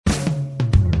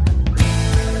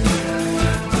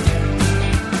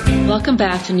Welcome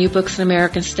back to New Books in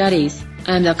American Studies.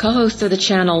 I'm the co-host of the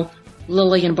channel,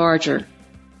 Lillian Barger.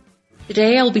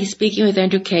 Today I will be speaking with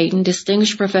Andrew Caton,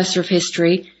 Distinguished Professor of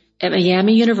History at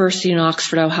Miami University in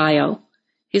Oxford, Ohio.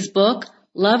 His book,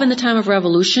 Love in the Time of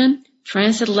Revolution,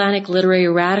 Transatlantic Literary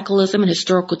Radicalism and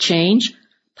Historical Change,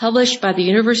 published by the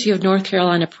University of North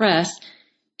Carolina Press,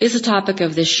 is the topic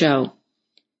of this show.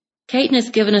 Caton has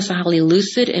given us a highly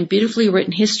lucid and beautifully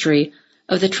written history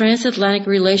of the transatlantic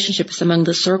relationships among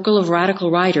the circle of radical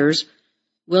writers,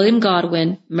 William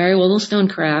Godwin, Mary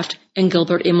Wollstonecraft, and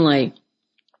Gilbert Imlay.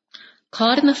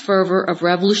 Caught in the fervor of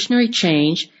revolutionary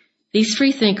change, these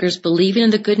free thinkers, believing in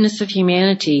the goodness of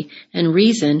humanity and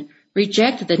reason,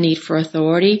 rejected the need for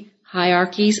authority,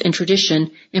 hierarchies, and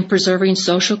tradition in preserving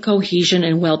social cohesion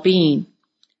and well-being.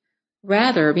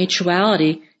 Rather,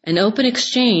 mutuality and open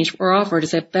exchange were offered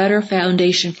as a better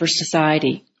foundation for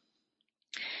society.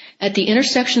 At the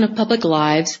intersection of public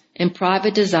lives and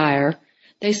private desire,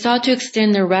 they sought to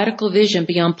extend their radical vision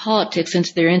beyond politics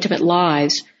into their intimate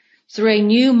lives through a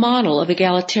new model of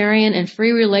egalitarian and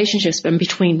free relationships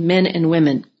between men and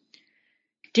women.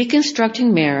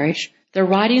 Deconstructing marriage, their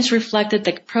writings reflected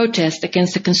the protest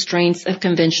against the constraints of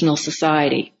conventional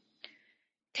society.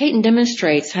 Caton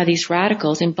demonstrates how these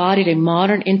radicals embodied a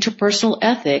modern interpersonal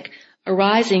ethic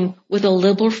arising with a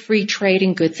liberal free trade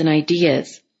in goods and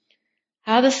ideas.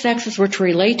 How the sexes were to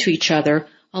relate to each other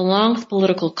along with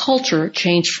political culture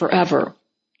changed forever.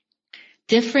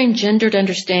 Differing gendered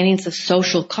understandings of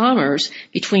social commerce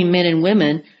between men and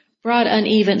women brought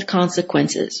uneven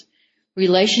consequences.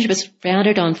 Relationships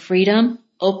founded on freedom,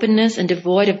 openness, and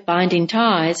devoid of binding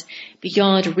ties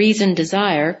beyond reason and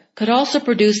desire could also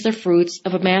produce the fruits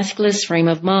of a masculinist frame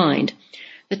of mind,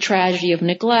 the tragedy of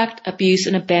neglect, abuse,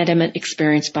 and abandonment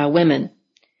experienced by women.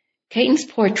 Caton's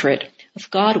portrait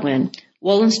of Godwin,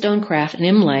 Wollstonecraft, and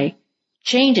Imlay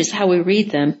changes how we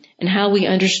read them and how we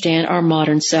understand our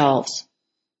modern selves.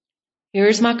 Here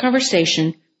is my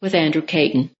conversation with Andrew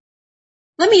Caton.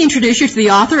 Let me introduce you to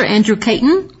the author, Andrew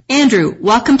Caton. Andrew,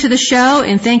 welcome to the show,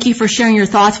 and thank you for sharing your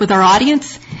thoughts with our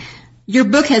audience. Your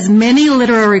book has many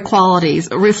literary qualities,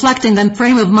 reflecting the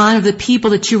frame of mind of the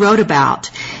people that you wrote about.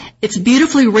 It's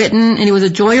beautifully written, and it was a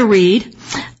joy to read.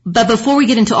 But before we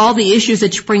get into all the issues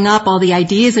that you bring up, all the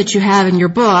ideas that you have in your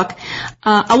book,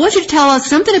 I want you to tell us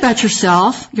something about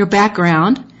yourself, your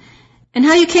background, and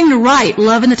how you came to write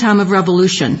Love in the Time of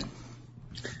Revolution.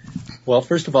 Well,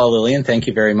 first of all, Lillian, thank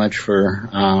you very much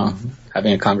for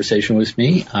having a conversation with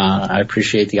me. I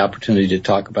appreciate the opportunity to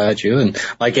talk about you. And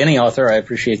like any author, I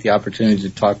appreciate the opportunity to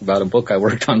talk about a book I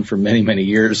worked on for many, many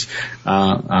years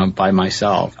by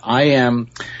myself. I am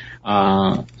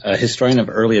a historian of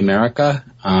early America,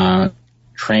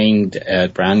 trained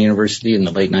at Brown University in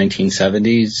the late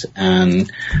 1970s,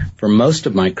 and for most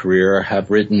of my career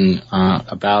have written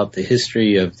about the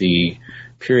history of the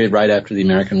period right after the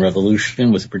American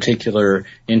Revolution, with a particular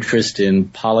interest in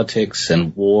politics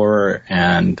and war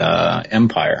and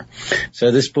empire. So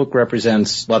this book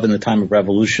represents, Love in the Time of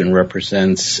Revolution,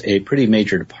 represents a pretty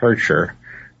major departure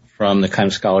from the kind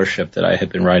of scholarship that I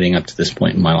had been writing up to this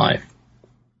point in my life.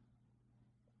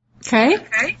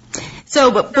 Okay.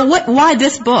 So, but why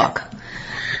this book?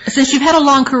 Since you've had a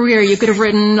long career, you could have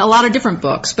written a lot of different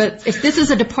books. But if this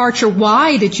is a departure,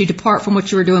 why did you depart from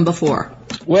what you were doing before?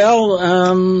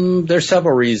 Well, there's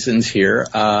several reasons here.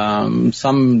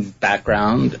 Some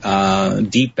background,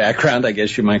 deep background, I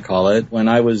guess you might call it. When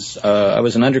I was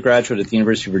an undergraduate at the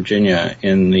University of Virginia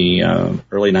in the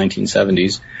early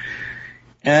 1970s,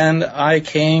 and I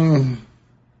came.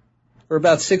 For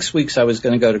about 6 weeks, I was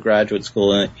going to go to graduate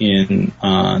school in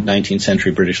 19th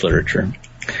century British literature.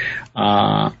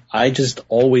 I just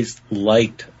always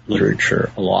liked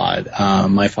literature a lot.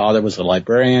 My father was a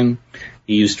librarian.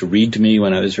 He used to read to me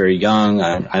when I was very young.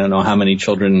 I don't know how many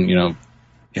children,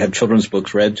 have children's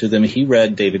books read to them. He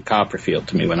read David Copperfield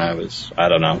to me when I was,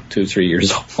 2, 3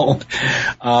 years old.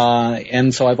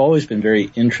 And so I've always been very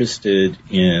interested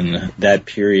in that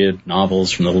period,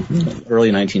 novels from the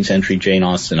early 19th century, Jane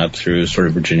Austen up through sort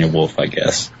of Virginia Woolf, I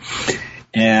guess.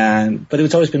 But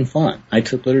it's always been fun. I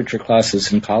took literature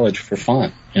classes in college for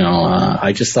fun.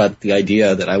 I just thought the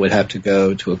idea that I would have to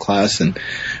go to a class and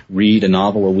read a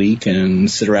novel a week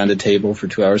and sit around a table for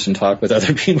 2 hours and talk with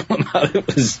other people about it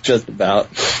was just about,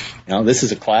 this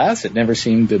is a class. It never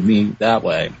seemed to me that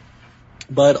way.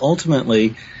 But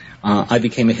ultimately, I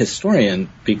became a historian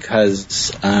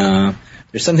because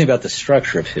there's something about the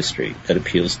structure of history that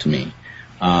appeals to me.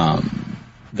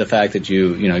 The fact that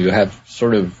you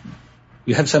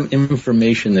have some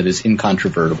information that is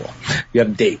incontrovertible. You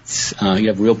have dates, you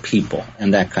have real people,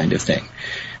 and that kind of thing.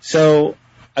 So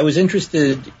I was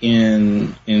interested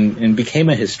in became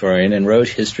a historian and wrote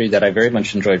history that I very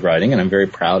much enjoyed writing and I'm very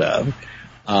proud of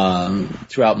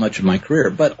throughout much of my career.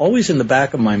 But always in the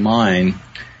back of my mind,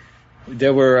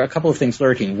 there were a couple of things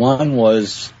lurking. One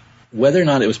was whether or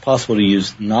not it was possible to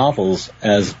use novels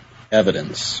as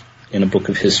evidence in a book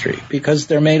of history, because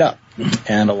they're made up.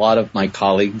 And a lot of my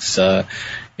colleagues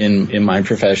in my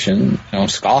profession,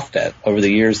 scoffed at over the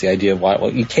years the idea of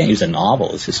well, you can't use a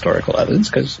novel as historical evidence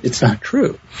because it's not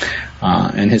true.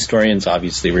 And historians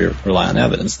obviously rely on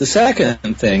evidence. The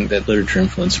second thing that literature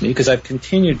influenced me, because I've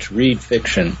continued to read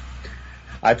fiction,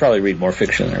 I probably read more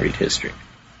fiction than I read history.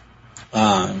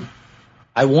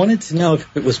 I wanted to know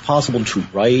if it was possible to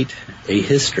write a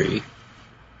history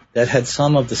that had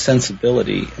some of the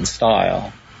sensibility and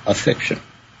style of fiction.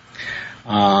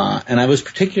 And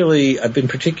I've been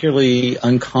particularly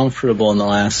uncomfortable in the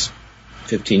last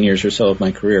 15 years or so of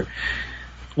my career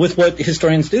with what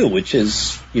historians do, which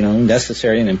is,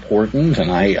 necessary and important,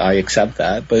 and I accept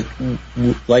that. But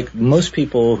like most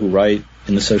people who write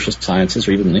in the social sciences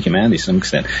or even in the humanities to some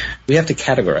extent, we have to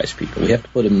categorize people. We have to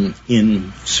put them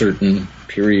in certain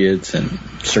periods and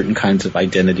certain kinds of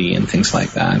identity and things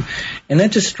like that. And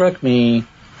that just struck me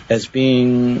as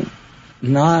being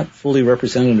not fully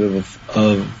representative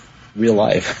of real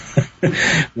life,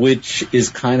 which is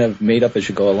kind of made up as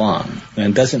you go along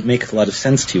and doesn't make a lot of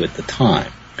sense to you at the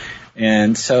time.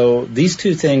 And so these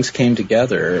two things came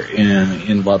together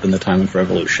in Love in the Time of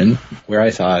Revolution, where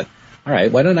I thought, all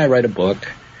right, why don't I write a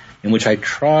book in which I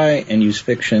try and use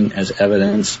fiction as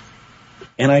evidence,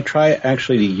 and I try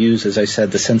actually to use, as I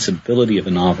said, the sensibility of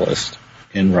a novelist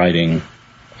in writing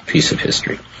a piece of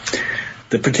history.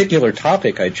 The particular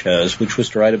topic I chose, which was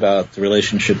to write about the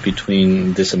relationship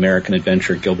between this American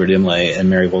adventurer, Gilbert Imlay, and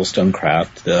Mary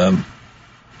Wollstonecraft, the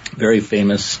very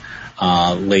famous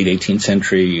late 18th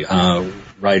century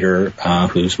writer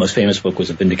whose most famous book was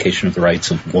A Vindication of the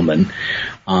Rights of Woman,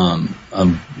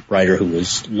 a writer who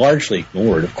was largely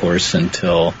ignored, of course,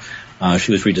 until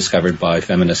she was rediscovered by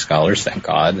feminist scholars, thank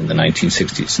God, in the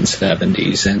 1960s and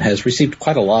 70s, and has received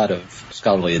quite a lot of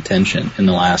scholarly attention in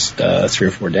the last 3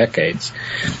 or 4 decades.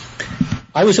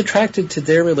 I was attracted to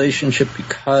their relationship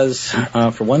because,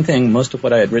 for one thing, most of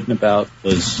what I had written about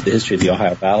was the history of the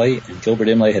Ohio Valley, and Gilbert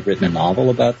Imlay had written a novel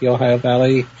about the Ohio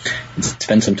Valley and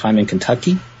spent some time in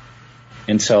Kentucky.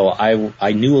 And so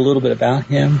I knew a little bit about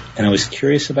him, and I was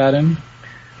curious about him.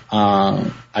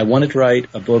 I wanted to write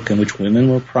a book in which women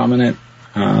were prominent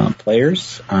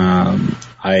players.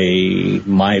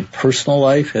 My personal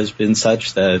life has been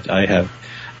such that I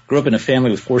grew up in a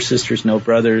family with 4 sisters, no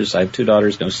brothers. I have 2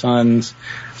 daughters, no sons.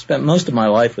 Spent most of my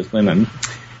life with women,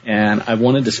 and I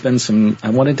wanted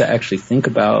to actually think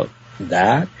about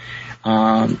that.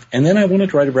 And then I wanted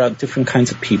to write about different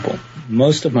kinds of people.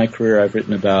 Most of my career I've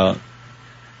written about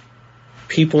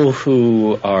people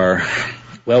who are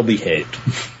well-behaved.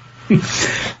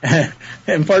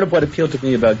 And part of what appealed to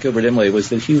me about Gilbert Imlay was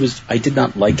that I did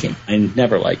not like him. I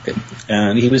never liked him.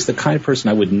 And he was the kind of person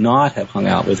I would not have hung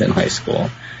out with in high school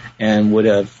and would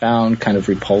have found kind of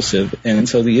repulsive. And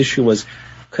so the issue was,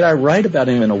 could I write about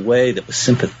him in a way that was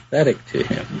sympathetic to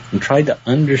him and tried to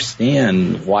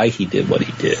understand why he did what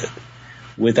he did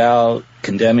without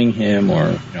condemning him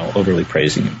or, overly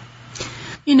praising him?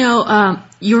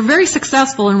 You're very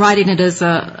successful in writing it as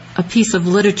a piece of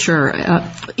literature,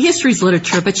 history's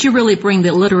literature, but you really bring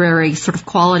the literary sort of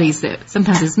qualities that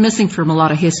sometimes is missing from a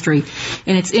lot of history,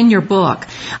 and it's in your book.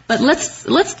 But let's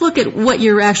look at what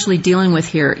you're actually dealing with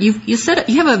here. You said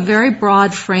you have a very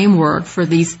broad framework for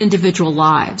these individual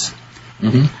lives.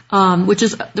 Mm-hmm. Which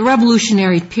is the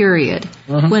revolutionary period,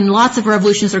 mm-hmm. when lots of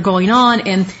revolutions are going on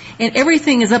and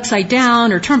everything is upside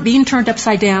down or being turned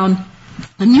upside down.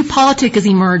 A new politic is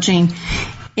emerging,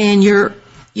 and your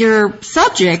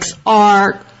subjects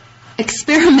are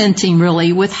experimenting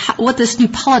really with what this new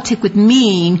politic would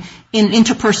mean in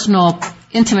interpersonal,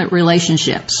 intimate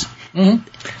relationships. Mm-hmm.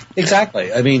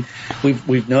 Exactly. I mean,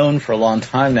 we've known for a long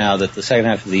time now that the second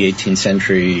half of the 18th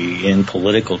century, in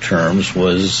political terms,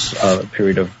 was a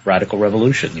period of radical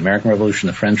revolution. The American Revolution,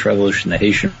 the French Revolution, the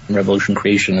Haitian Revolution,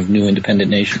 creation of new independent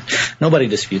nations. Nobody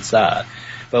disputes that.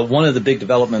 But one of the big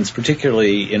developments,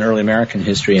 particularly in early American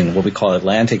history and what we call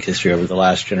Atlantic history over the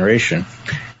last generation,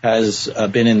 has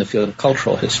been in the field of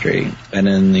cultural history and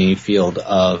in the field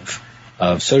of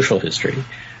social history.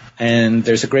 And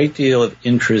there's a great deal of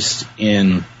interest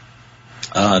in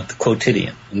the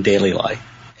quotidian, in daily life,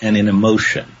 and in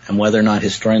emotion, and whether or not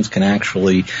historians can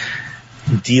actually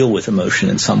deal with emotion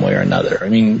in some way or another. I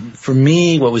mean, for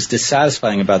me, what was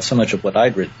dissatisfying about so much of what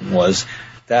I'd written was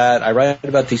that I write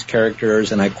about these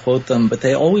characters and I quote them, but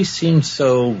they always seem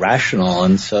so rational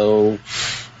and so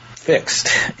fixed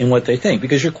in what they think,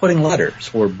 because you're quoting letters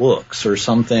or books or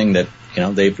something that,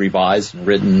 they've revised and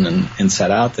written and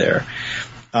set out there.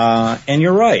 And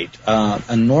you're right,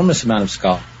 enormous amount of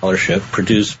scholarship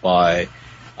produced by,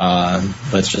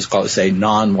 let's just say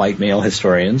non-white male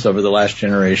historians over the last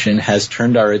generation has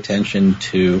turned our attention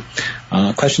to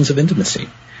questions of intimacy.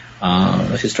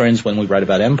 Historians, when we write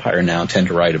about empire now, tend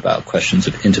to write about questions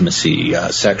of intimacy,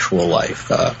 sexual life,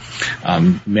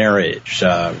 marriage,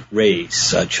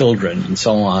 race, children, and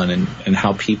so on, and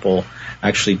how people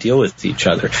actually deal with each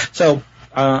other. So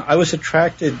I was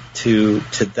attracted to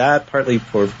that partly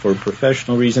for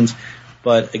professional reasons,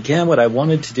 but again, what I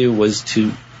wanted to do was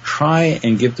to try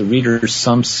and give the reader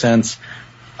some sense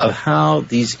of how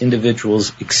these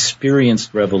individuals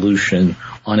experienced revolution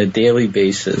on a daily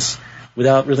basis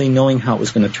without really knowing how it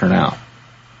was going to turn out.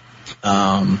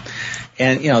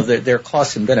 There are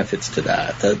costs and benefits to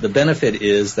that. The benefit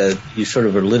is that you sort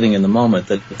of are living in the moment.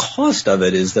 The cost of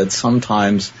it is that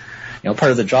sometimes,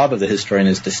 part of the job of the historian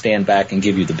is to stand back and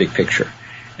give you the big picture.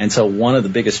 And so one of the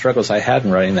biggest struggles I had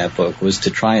in writing that book was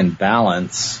to try and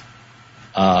balance,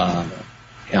 the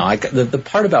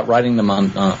part about writing them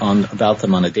about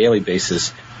them on a daily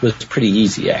basis was pretty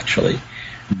easy, actually.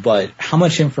 But how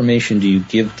much information do you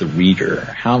give the reader?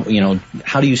 How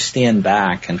do you stand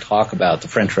back and talk about the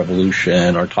French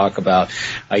Revolution or talk about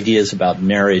ideas about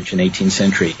marriage in 18th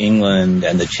century England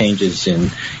and the changes in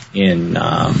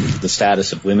the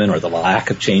status of women, or the lack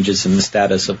of changes in the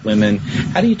status of women?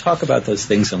 How do you talk about those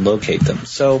things and locate them?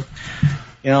 So,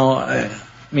 the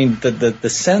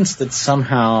sense that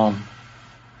somehow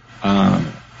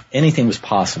anything was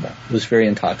possible was very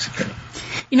intoxicating.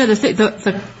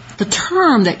 The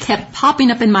term that kept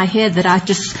popping up in my head that I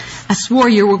swore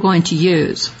you were going to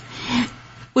use,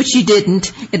 which you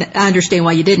didn't, and I understand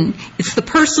why you didn't. It's the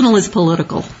personal is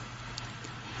political.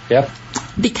 Yep.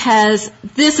 Because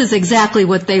this is exactly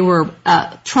what they were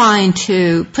trying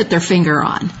to put their finger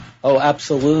on. Oh,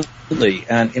 absolutely.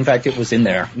 And in fact, it was in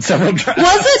there in several drafts.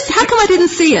 Was it? How come I didn't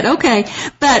see it? Okay.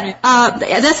 But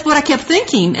that's what I kept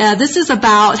thinking. This is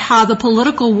about how the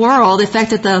political world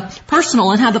affected the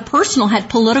personal and how the personal had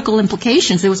political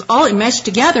implications. It was all enmeshed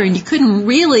together and you couldn't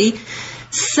really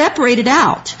separate it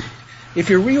out. If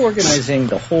you're reorganizing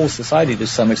the whole society to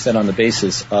some extent on the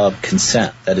basis of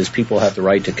consent, that is, people have the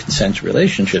right to consent to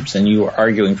relationships, and you are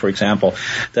arguing, for example,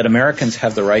 that Americans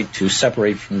have the right to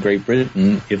separate from Great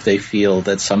Britain if they feel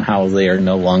that somehow they are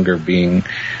no longer being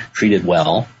treated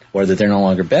well or that they're no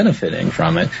longer benefiting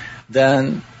from it,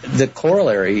 then the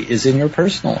corollary is in your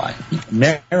personal life.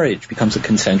 Marriage becomes a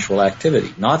consensual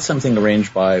activity, not something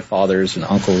arranged by fathers and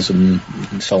uncles and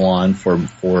so on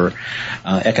for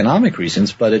economic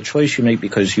reasons, but a choice you make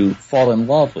because you fall in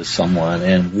love with someone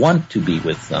and want to be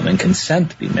with them and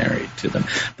consent to be married to them.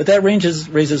 But that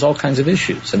raises all kinds of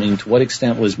issues. To what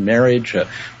extent was marriage a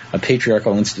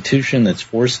patriarchal institution that's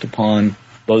forced upon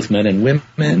both men and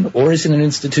women, or is it an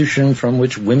institution from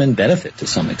which women benefit to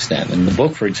some extent? In the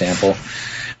book, for example,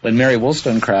 when Mary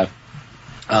Wollstonecraft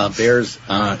bears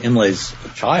Imlay's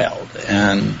child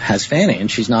and has Fanny, and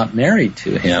she's not married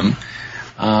to him,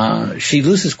 she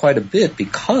loses quite a bit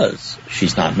because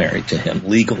she's not married to him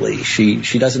legally.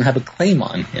 She doesn't have a claim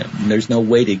on him. There's no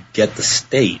way to get the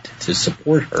state to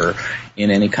support her in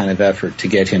any kind of effort to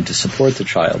get him to support the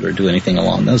child or do anything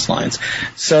along those lines.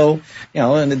 So,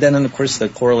 and then of course the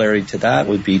corollary to that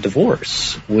would be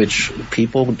divorce, which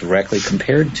people directly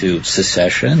compared to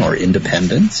secession or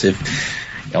independence.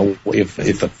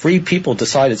 If a free people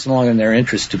decide it's no longer in their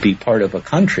interest to be part of a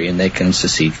country and they can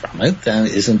secede from it, then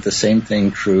isn't the same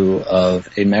thing true of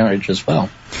a marriage as well?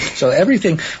 So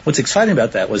what's exciting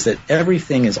about that was that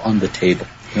everything is on the table.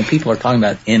 People are talking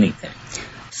about anything.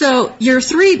 So your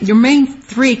main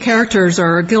three characters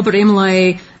are Gilbert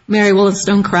Imlay, Mary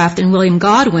Wollstonecraft, and William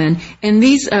Godwin, and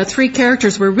these three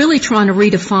characters were really trying to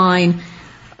redefine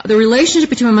the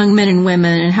relationship between among men and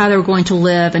women and how they were going to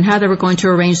live and how they were going to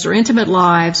arrange their intimate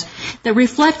lives that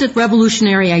reflected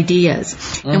revolutionary ideas.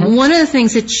 Mm-hmm. And one of the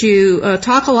things that you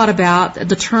talk a lot about,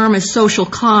 the term is social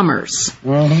commerce.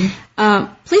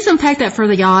 Mm-hmm. Please unpack that for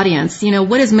the audience.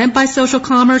 What is meant by social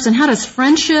commerce and how does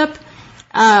friendship,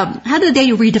 how did they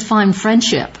redefine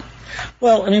friendship?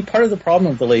 Well, part of the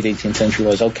problem of the late 18th century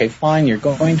was, okay, fine, you're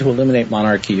going to eliminate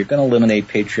monarchy, you're going to eliminate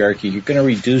patriarchy, you're going to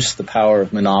reduce the power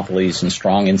of monopolies and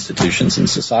strong institutions in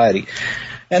society.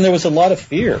 And there was a lot of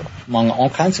fear among all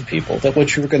kinds of people that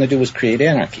what you were going to do was create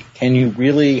anarchy. Can you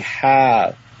really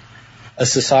have a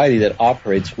society that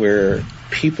operates where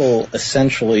people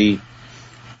essentially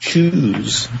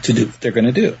choose to do what they're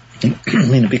going to do?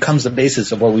 It becomes the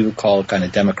basis of what we would call a kind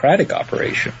of democratic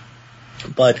operation.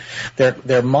 But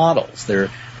they're models.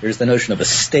 There's the notion of a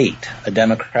state, a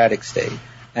democratic state,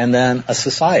 and then a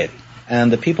society.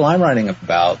 And the people I'm writing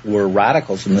about were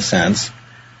radicals in the sense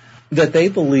that they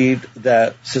believed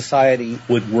that society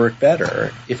would work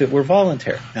better if it were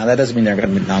voluntary. Now, that doesn't mean there are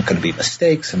not going to be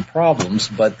mistakes and problems,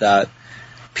 but that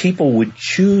people would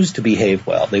choose to behave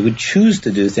well. They would choose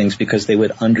to do things because they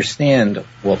would understand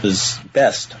what was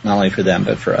best, not only for them,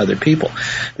 but for other people.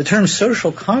 The term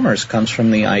social commerce comes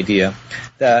from the idea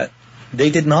that they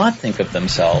did not think of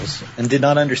themselves and did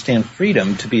not understand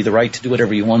freedom to be the right to do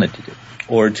whatever you wanted to do,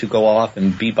 or to go off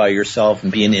and be by yourself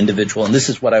and be an individual, and this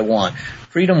is what I want.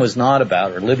 Freedom was not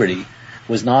about, or liberty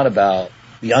was not about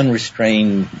the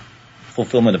unrestrained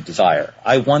fulfillment of desire.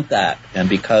 I want that, and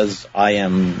because I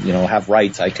am, have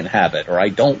rights, I can have it, or I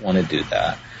don't want to do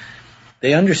that.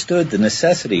 They understood the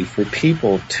necessity for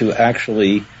people to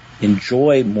actually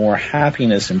enjoy more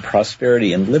happiness and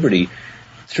prosperity and liberty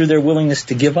through their willingness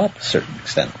to give up a certain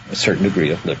extent, a certain degree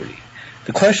of liberty.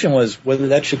 The question was whether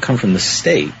that should come from the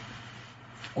state,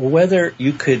 or whether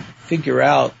you could figure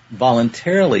out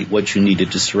voluntarily what you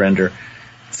needed to surrender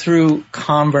through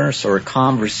commerce or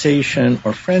conversation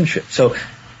or friendship. So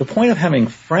the point of having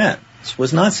friends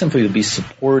was not simply to be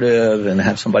supportive and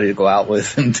have somebody to go out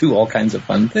with and do all kinds of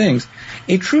fun things.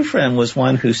 A true friend was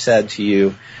one who said to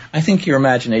you, I think your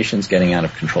imagination's getting out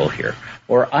of control here.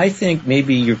 Or I think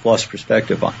maybe you've lost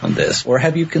perspective on this. Or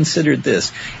have you considered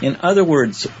this? In other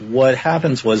words, what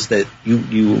happens was that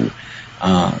you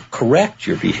correct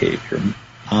your behavior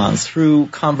through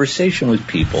conversation with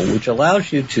people, which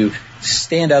allows you to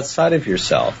stand outside of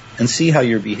yourself and see how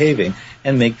you're behaving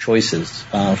and make choices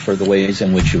for the ways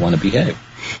in which you want to behave.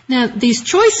 Now, these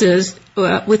choices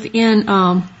within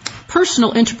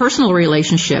interpersonal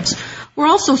relationships were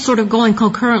also sort of going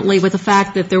concurrently with the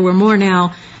fact that there were more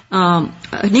now a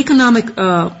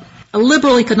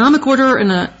liberal economic order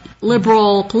and a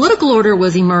liberal political order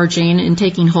was emerging and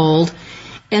taking hold.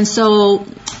 And so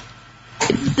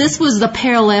this was the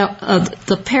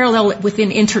parallel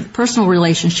within interpersonal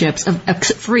relationships of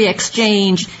free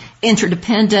exchange,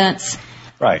 interdependence.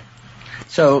 Right.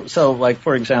 So like,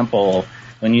 for example,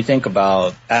 when you think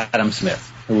about Adam Smith,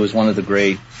 who was one of the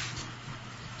great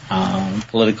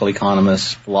political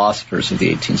economists, philosophers of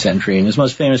the 18th century, and his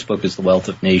most famous book is The Wealth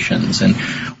of Nations, and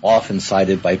often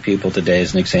cited by people today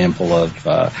as an example of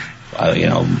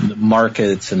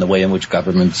markets and the way in which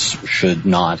governments should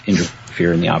not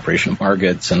interfere in the operation of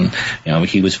markets. And,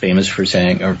 he was famous for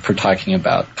talking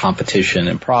about competition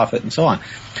and profit and so on.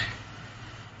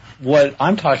 What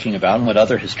I'm talking about, and what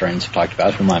other historians have talked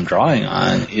about, whom I'm drawing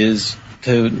on, is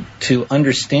to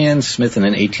understand Smith in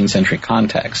an 18th century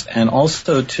context, and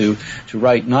also to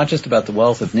write not just about the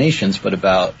Wealth of Nations, but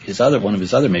about one of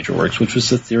his other major works, which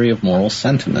was the Theory of Moral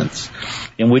Sentiments,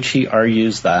 in which he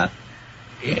argues that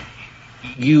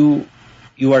we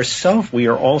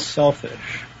are all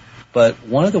selfish, but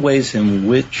one of the ways in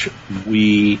which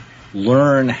we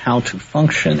learn how to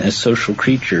function as social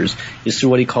creatures is through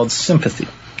what he called sympathy.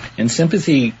 And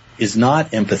sympathy is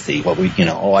not empathy,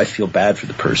 I feel bad for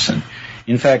the person.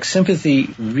 In fact,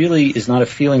 sympathy really is not a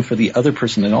feeling for the other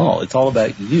person at all. It's all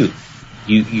about you.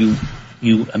 You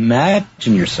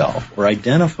imagine yourself or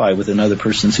identify with another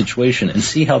person's situation and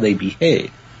see how they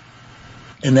behave.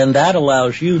 And then that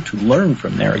allows you to learn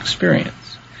from their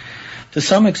experience. To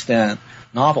some extent,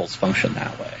 novels function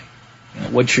that way.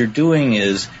 What you're doing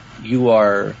is you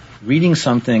are reading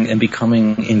something and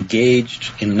becoming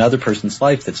engaged in another person's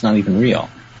life that's not even real.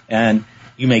 And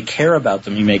you may care about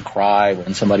them. You may cry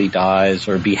when somebody dies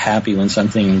or be happy when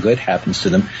something good happens to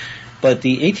them. But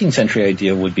the 18th century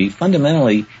idea would be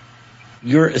fundamentally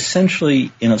you're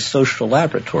essentially in a social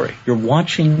laboratory. You're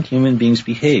watching human beings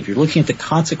behave. You're looking at the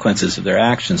consequences of their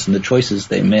actions and the choices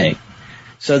they make.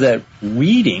 So that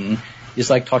reading is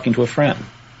like talking to a friend.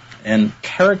 And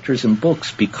characters in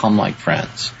books become like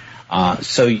friends.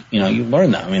 So you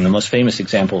learn that. I mean, the most famous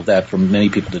example of that for many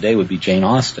people today would be Jane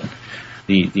Austen.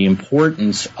 The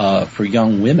importance for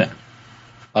young women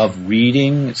of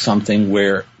reading something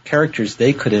where characters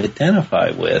they could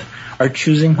identify with are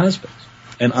choosing husbands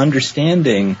and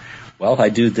understanding, well, if I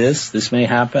do this may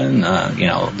happen.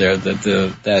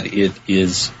 That it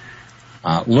is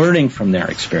learning from their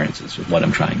experiences is what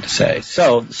I'm trying to say.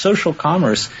 So social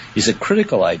commerce is a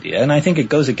critical idea, and I think it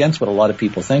goes against what a lot of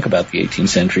people think about the 18th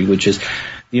century, which is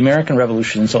the American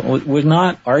Revolution. So we're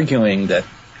not arguing that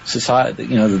society,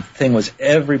 the thing was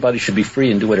everybody should be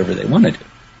free and do whatever they want to do.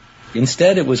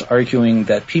 Instead, it was arguing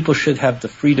that people should have the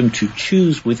freedom to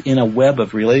choose within a web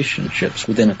of relationships,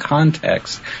 within a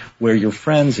context where your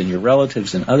friends and your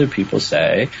relatives and other people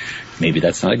say, maybe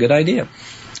that's not a good idea.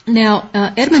 Now,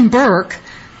 Edmund Burke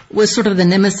was sort of the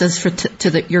nemesis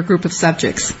to your group of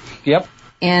subjects. Yep.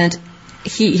 And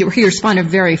he responded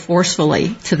very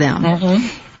forcefully to them.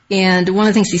 Mm-hmm. And one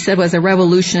of the things he said was a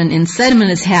revolution in sentiment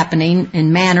is happening,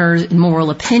 in manners, in moral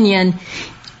opinion.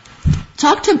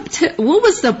 Talk to what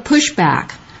was the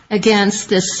pushback against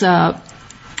this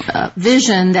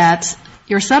vision that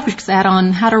your subjects had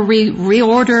on how to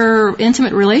reorder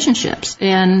intimate relationships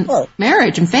and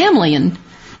marriage and family and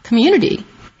community?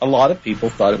 A lot of people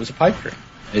thought it was a pipe dream.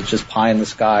 It's just pie in the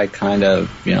sky kind of,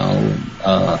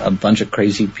 a bunch of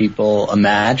crazy people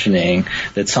imagining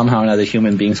that somehow or another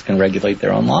human beings can regulate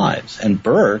their own lives. And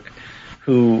Burke,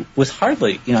 who was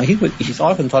hardly, he's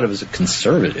often thought of as a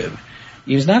conservative.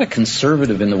 He was not a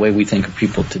conservative in the way we think of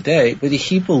people today, but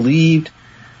he believed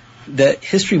that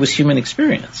history was human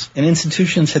experience and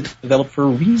institutions had developed for a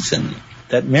reason,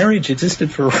 that marriage existed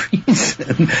for a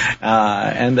reason,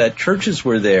 and that churches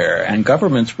were there and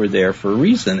governments were there for a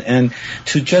reason. And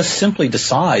to just simply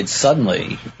decide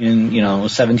suddenly in,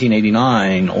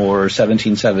 1789 or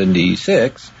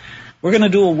 1776, we're going to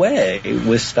do away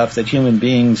with stuff that human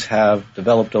beings have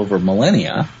developed over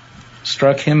millennia,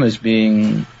 struck him as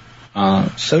being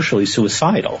socially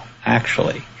suicidal,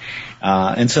 actually.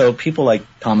 And so people like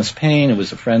Thomas Paine, who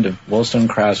was a friend of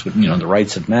Wollstonecraft's with, the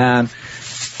rights of man,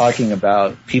 talking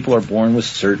about people are born with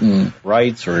certain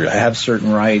rights or have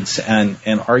certain rights and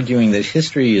arguing that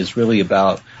history is really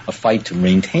about a fight to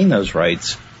maintain those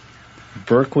rights.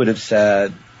 Burke would have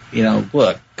said,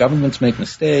 look, governments make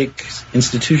mistakes,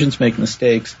 institutions make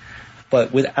mistakes,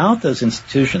 but without those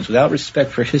institutions, without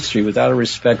respect for history, without a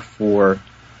respect for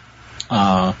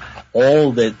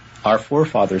all that our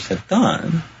forefathers have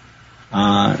done,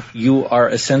 you are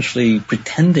essentially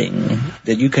pretending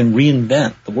that you can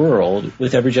reinvent the world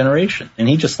with every generation. And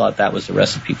he just thought that was a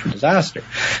recipe for disaster.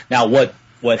 Now,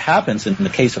 what happens in the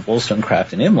case of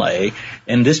Wollstonecraft and Imlay,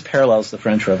 and this parallels the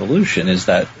French Revolution, is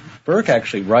that Burke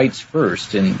actually writes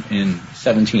first in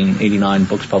 1789,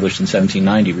 books published in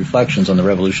 1790, Reflections on the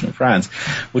Revolution in France,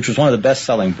 which was one of the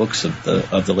best-selling books of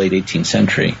the late 18th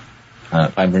century.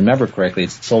 If I remember correctly,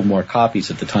 it sold more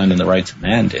copies at the time than The Rights of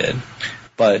Man did.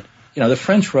 But the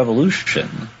French Revolution,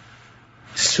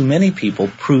 so many people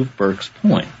prove Burke's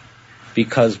point,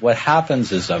 because what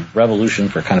happens is a revolution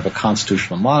for kind of a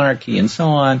constitutional monarchy and so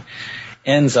on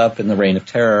ends up in the Reign of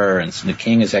Terror, and so the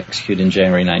king is executed in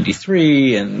January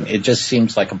 93, and it just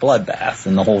seems like a bloodbath,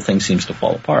 and the whole thing seems to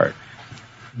fall apart.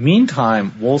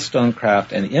 Meantime,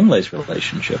 Wollstonecraft and Imlay's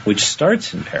relationship, which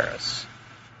starts in Paris,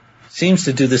 seems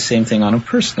to do the same thing on a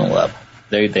personal level.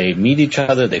 They meet each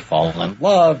other, they fall in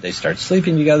love, they start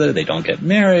sleeping together, they don't get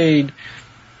married.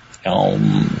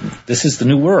 This is the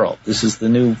new world. This is the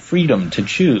new freedom to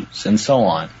choose, and so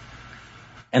on.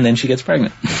 And then she gets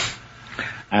pregnant.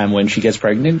 And when she gets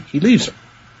pregnant, he leaves her.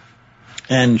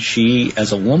 And she,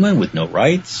 as a woman with no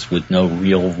rights, with no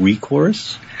real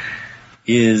recourse,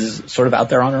 is sort of out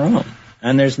there on her own.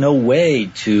 And there's no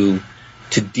way to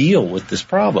deal with this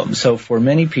problem. So for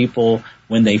many people,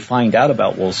 when they find out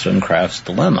about Wollstonecraft's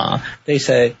dilemma, they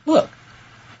say, look,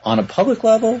 on a public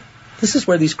level, this is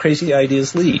where these crazy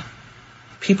ideas lead.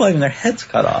 People having their heads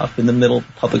cut off in the middle of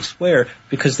the public square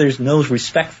because there's no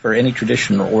respect for any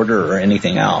tradition or order or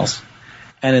anything else.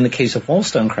 And in the case of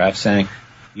Wollstonecraft, saying,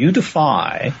 you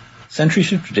defy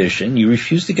centuries of tradition, you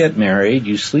refuse to get married,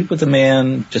 you sleep with a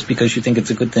man just because you think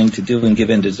it's a good thing to do and give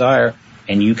in desire,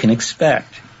 and you can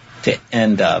expect to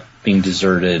end up being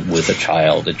deserted with a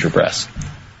child at your breast.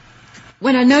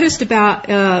 What I noticed about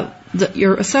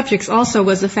your subjects also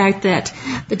was the fact that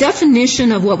the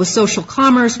definition of what was social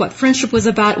commerce, what friendship was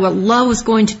about, what love was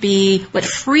going to be, what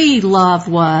free love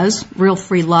was, real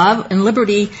free love, and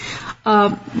liberty,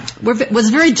 was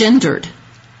very gendered.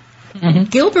 Mm-hmm.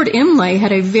 Gilbert Imlay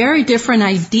had a very different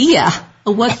idea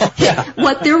of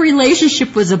what their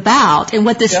relationship was about and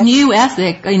what this new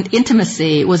ethic and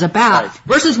intimacy was about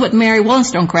versus what Mary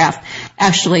Wollstonecraft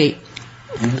actually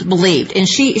believed. And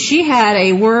she had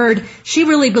a word, she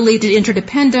really believed in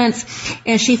interdependence,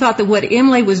 and she thought that what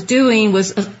Imlay was doing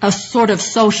was a sort of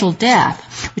social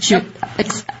death. Which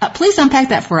please unpack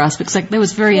that for us, because that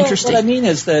was very interesting. What I mean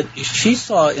is that she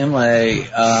saw Imlay,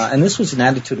 and this was an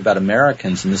attitude about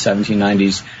Americans in the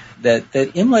 1790s,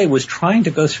 that Imlay was trying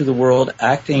to go through the world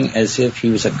acting as if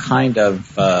he was a kind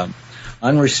of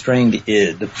unrestrained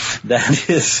id. That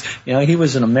is, he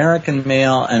was an American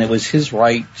male, and it was his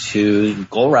right to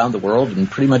go around the world and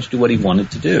pretty much do what he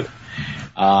wanted to do.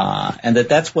 And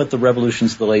that's what the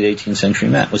revolutions of the late 18th century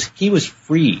meant, was he was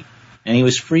free. And he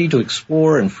was free to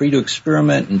explore and free to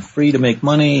experiment and free to make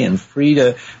money and free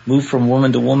to move from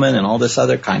woman to woman and all this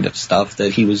other kind of stuff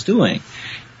that he was doing.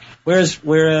 Whereas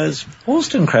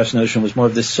Wollstonecraft's notion was more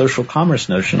of this social commerce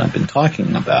notion I've been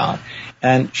talking about.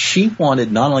 And she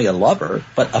wanted not only a lover,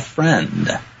 but a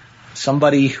friend.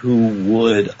 Somebody who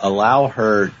would allow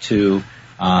her to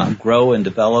grow and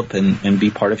develop and be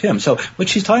part of him. So what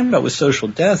she's talking about with social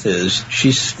death is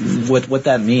what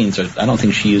that means, or I don't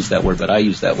think she used that word, but I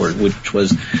used that word, which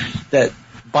was that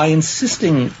by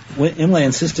Imlay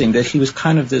insisting that he was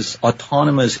kind of this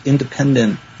autonomous,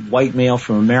 independent white male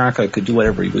from America, could do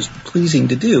whatever he was pleasing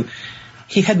to do,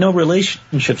 he had no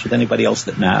relationships with anybody else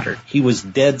that mattered. He was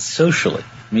dead socially.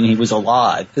 I mean, he was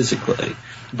alive physically,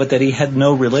 but that he had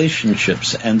no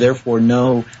relationships and therefore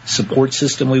no support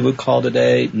system we would call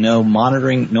today, no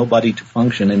monitoring, nobody to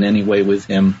function in any way with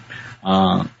him,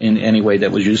 in any way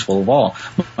that was useful of all.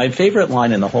 My favorite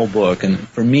line in the whole book, and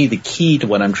for me the key to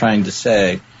what I'm trying to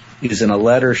say, is in a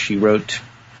letter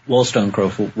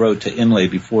Wollstonecraft wrote to Imlay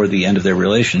before the end of their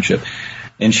relationship.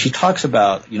 And she talks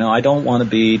about, I don't want to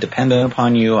be dependent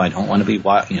upon you. I don't want to be,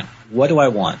 what do I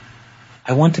want?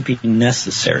 I want to be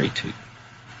necessary to you.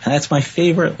 And that's my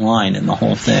favorite line in the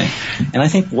whole thing. And I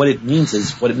think what it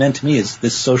meant to me is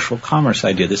this social commerce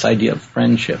idea, this idea of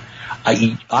friendship.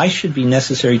 I should be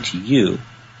necessary to you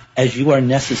as you are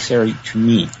necessary to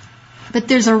me. But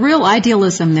there's a real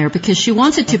idealism there because she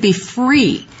wants it to be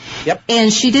free. Yep.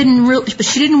 And she didn't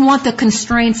want the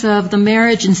constraints of the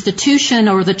marriage institution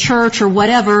or the church or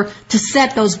whatever to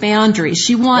set those boundaries.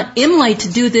 She want Imlay to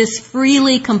do this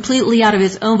freely, completely out of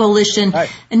his own volition,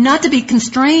 right, and not to be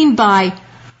constrained by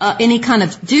any kind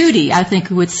of duty, I think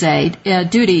we would say,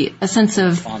 a sense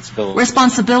of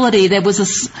responsibility that was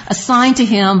assigned to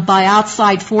him by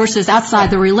outside forces,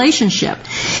 outside the relationship.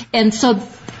 And so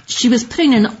she was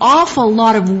putting an awful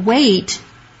lot of weight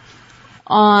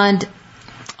on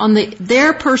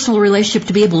their personal relationship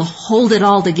to be able to hold it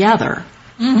all together.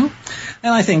 Mm-hmm.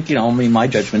 And I think, in my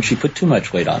judgment, she put too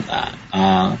much weight on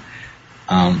that.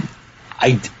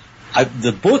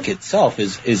 The book itself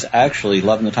is actually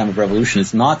Love in the Time of Revolution.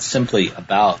 It's not simply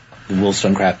about the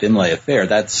Wollstonecraft-Imlay affair.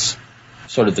 That's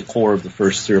sort of the core of the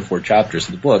first 3 or 4 chapters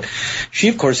of the book. She,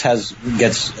 of course,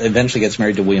 eventually gets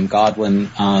married to William Godwin,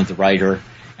 the writer,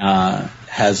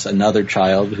 has another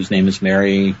child whose name is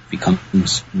Mary,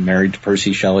 becomes married to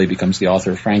Percy Shelley, becomes the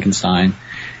author of Frankenstein.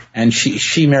 And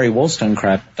she Mary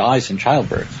Wollstonecraft, dies in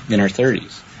childbirth in her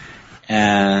 30s.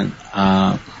 And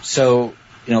so,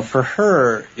 for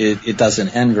her, it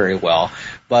doesn't end very well.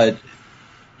 But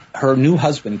her new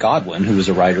husband, Godwin, who was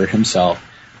a writer himself,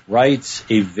 writes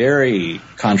a very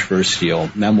controversial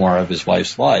memoir of his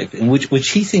wife's life, in which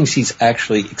he thinks he's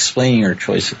actually explaining her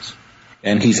choices.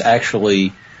 And he's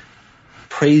actually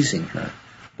praising her.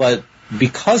 But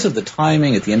because of the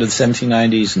timing at the end of the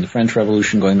 1790s and the French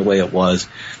Revolution going the way it was,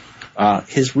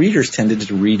 his readers tended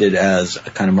to read it as a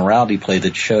kind of morality play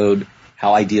that showed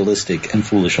how idealistic and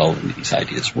foolish all of these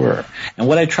ideas were. And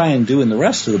what I try and do in the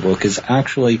rest of the book is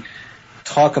actually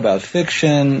talk about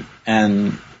fiction,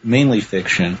 and mainly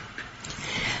fiction,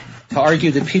 to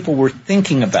argue that people were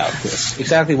thinking about this,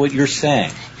 exactly what you're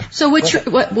saying. So you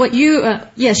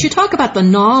talk about the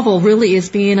novel really as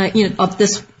being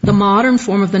the modern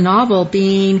form of the novel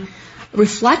being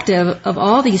reflective of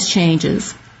all these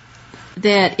changes,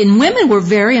 and women were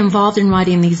very involved in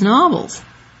writing these novels.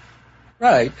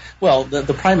 Right. Well,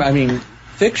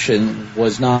 fiction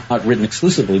was not written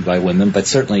exclusively by women, but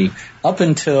certainly up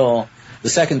until the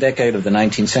second decade of the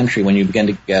 19th century, when you begin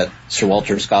to get Sir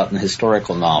Walter Scott in the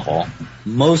historical novel,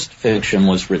 most fiction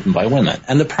was written by women.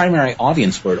 And the primary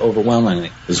audience for it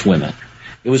overwhelmingly was women.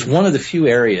 It was one of the few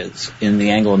areas in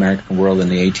the Anglo-American world in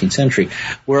the 18th century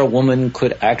where a woman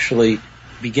could actually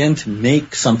begin to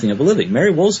make something of a living.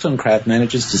 Mary Wollstonecraft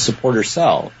manages to support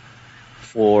herself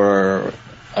for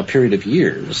a period of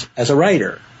years as a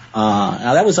writer.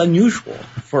 Now, that was unusual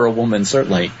for a woman,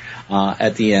 certainly,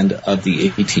 at the end of the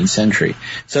 18th century.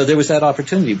 So there was that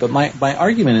opportunity. But my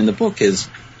argument in the book is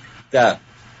that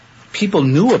people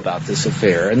knew about this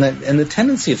affair, and the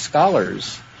tendency of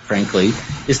scholars, frankly,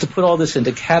 is to put all this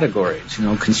into categories,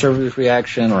 conservative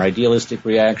reaction or idealistic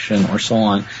reaction or so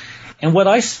on. And what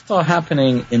I saw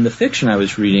happening in the fiction I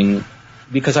was reading,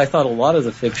 because I thought a lot of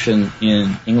the fiction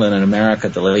in England and America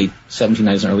at the late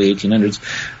 1790s and early 1800s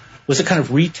was a kind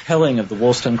of retelling of the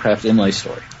Wollstonecraft-Imlay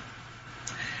story.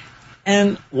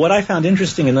 And what I found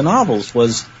interesting in the novels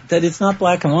was that it's not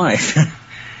black and white.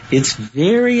 It's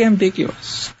very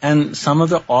ambiguous. And some of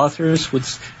the authors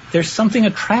there's something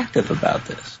attractive about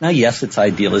this. Now, yes, it's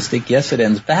idealistic. Yes, it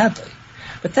ends badly.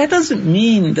 But that doesn't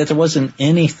mean that there wasn't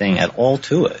anything at all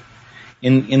to it.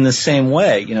 In the same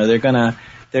way, they're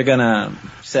gonna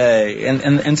say,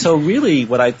 and so really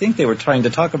what I think they were trying to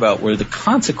talk about were the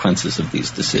consequences of these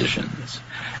decisions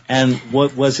And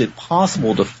what was it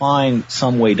possible to find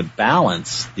some way to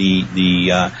balance the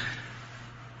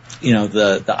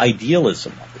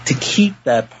idealism of it, to keep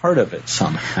that part of it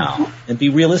somehow and be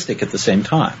realistic at the same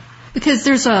time? Because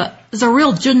there's a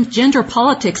real gender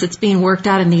politics that's being worked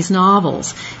out in these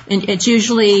novels. And it's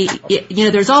usually,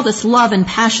 there's all this love and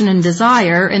passion and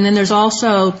desire, and then there's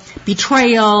also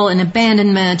betrayal and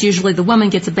abandonment. Usually the woman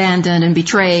gets abandoned and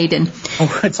betrayed.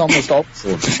 It's almost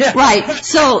opposite. Yeah. Right.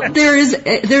 So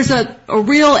there's a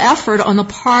real effort on the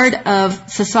part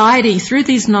of society through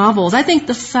these novels. I think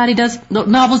the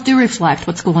novels do reflect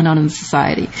what's going on in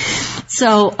society.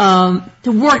 So,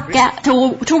 to work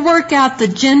out the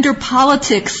gender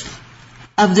politics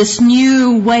of this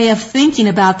new way of thinking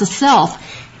about the self,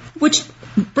 which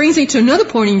brings me to another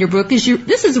point in your book, this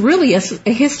is really a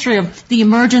history of the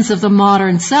emergence of the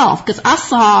modern self, because I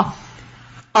saw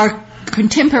our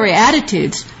contemporary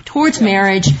attitudes towards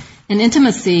marriage and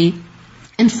intimacy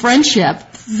and friendship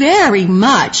very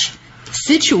much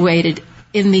situated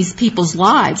in these people's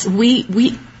lives. We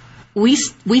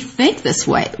think this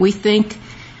way. We think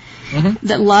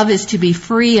that love is to be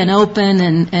free and open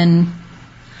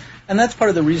and that's part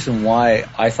of the reason why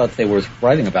I thought they were worth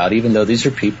writing about, even though these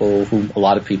are people who a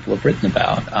lot of people have written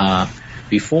about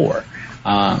before.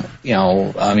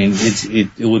 It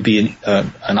would be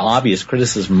an obvious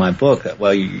criticism of my book that,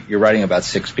 well, you're writing about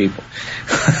 6 people.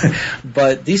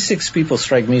 But these 6 people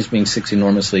strike me as being 6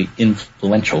 enormously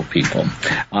influential people.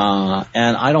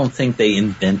 And I don't think they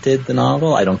invented the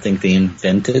novel. I don't think they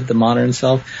invented the modern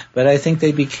self. But I think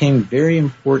they became very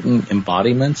important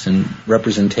embodiments and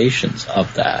representations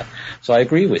of that. So I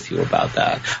agree with you about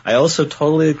that. I also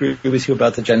totally agree with you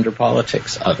about the gender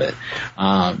politics of it.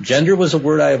 Gender was a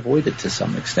word I avoided to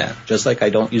some extent, just like I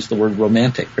don't use the word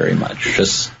romantic very much,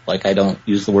 just like I don't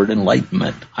use the word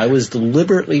enlightenment. I was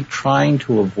deliberately trying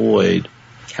to avoid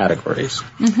categories.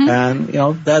 And,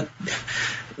 that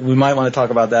we might want to talk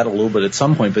about that a little bit at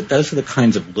some point, but those are the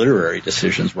kinds of literary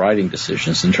decisions, writing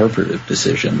decisions, interpretive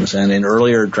decisions. And in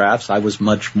earlier drafts, I was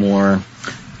much more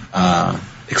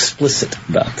explicit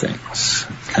about things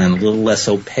and a little less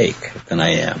opaque than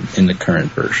I am in the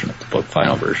current version of the book,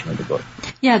 final version of the book.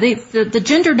 Yeah, the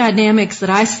gender dynamics that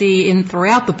I see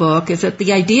throughout the book is that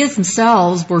the ideas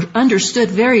themselves were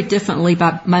understood very differently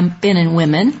by men and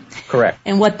women. Correct.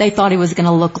 And what they thought it was going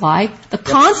to look like. The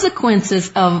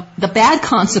the bad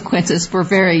consequences were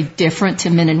very different to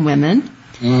men and women.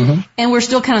 And we're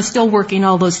still working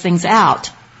all those things out.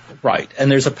 Right.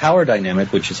 And there's a power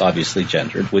dynamic, which is obviously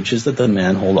gendered, which is that the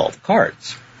men hold all the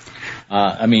cards.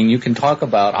 I can talk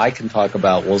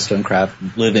about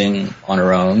Wollstonecraft living on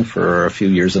her own for a few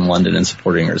years in London and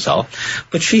supporting herself,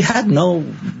 but she had no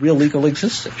real legal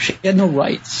existence. She had no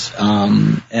rights.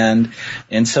 And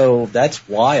so that's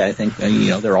why I think,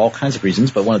 there are all kinds of reasons,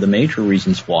 but one of the major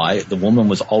reasons why the woman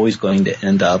was always going to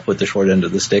end up with the short end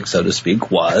of the stick, so to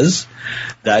speak, was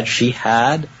that she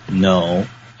had no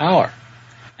power.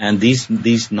 And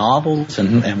these novels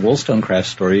and Wollstonecraft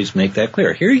stories make that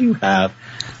clear. Here you have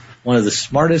one of the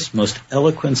smartest, most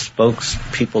eloquent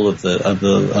spokespeople of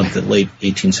the late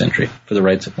 18th century for the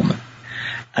rights of women.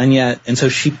 And so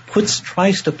she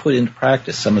tries to put into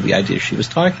practice some of the ideas she was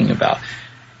talking about.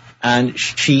 And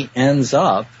she ends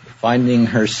up finding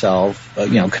herself,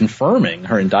 confirming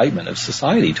her indictment of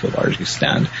society to a large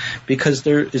extent, because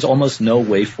there is almost no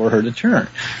way for her to turn.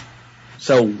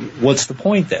 So what's the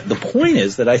point then? The point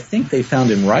is that I think they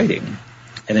found in writing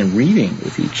and in reading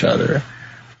with each other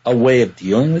a way of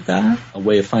dealing with that, a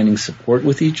way of finding support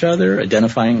with each other,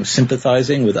 identifying,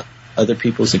 sympathizing with other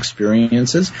people's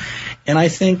experiences. And I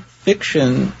think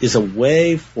fiction is a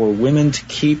way for women to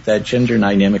keep that gender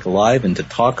dynamic alive and to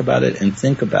talk about it and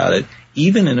think about it,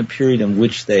 even in a period in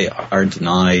which they are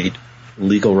denied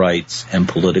legal rights and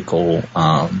political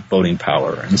voting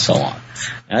power and so on.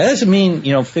 Now, that doesn't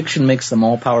mean, fiction makes them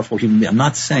all powerful human beings. I'm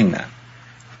not saying that.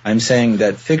 I'm saying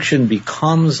that fiction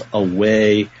becomes a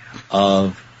way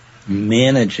of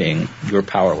managing your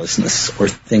powerlessness or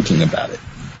thinking about it.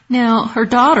 Now, her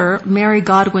daughter, Mary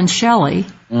Godwin Shelley,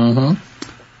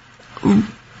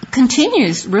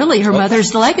 continues really her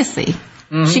mother's legacy.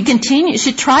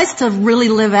 She tries to really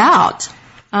live out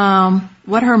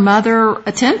what her mother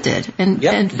attempted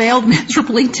and failed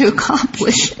miserably to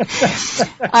accomplish.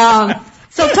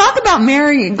 So talk about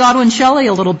Mary Godwin Shelley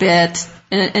a little bit,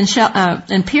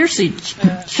 and Percy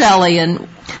Shelley, and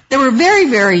they were very,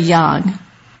 very young.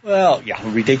 Well, yeah,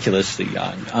 ridiculously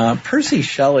young. Percy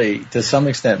Shelley, to some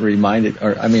extent, began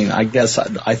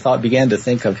to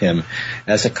think of him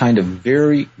as a kind of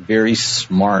very, very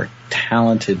smart,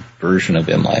 talented version of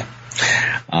Imlay.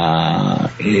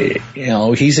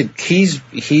 He's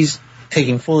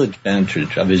taking full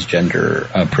advantage of his gender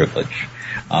privilege.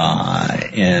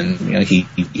 And he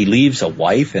leaves a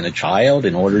wife and a child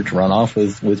in order to run off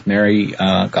with Mary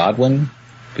Godwin,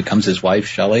 becomes his wife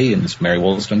Shelley, and is Mary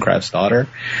Wollstonecraft's daughter.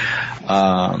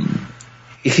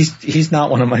 He's not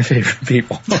one of my favorite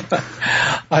people.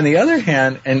 On the other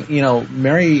hand, and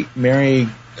Mary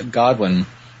Godwin,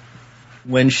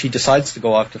 when she decides to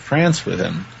go off to France with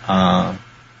him,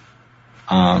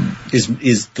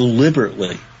 is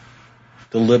deliberately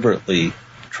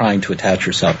trying to attach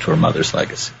herself to her mother's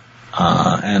legacy.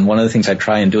 And one of the things I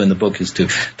try and do in the book is to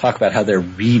talk about how they're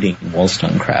reading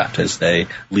Wollstonecraft as they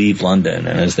leave London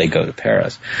and as they go to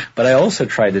Paris. But I also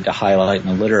tried to highlight in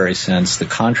a literary sense the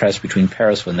contrast between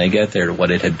Paris when they get there to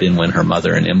what it had been when her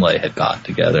mother and Imlay had got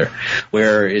together,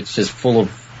 where it's just full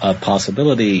of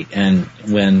possibility. And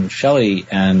when Shelley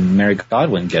and Mary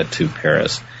Godwin get to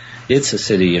Paris, it's a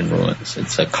city in ruins.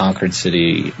 It's a conquered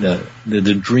city.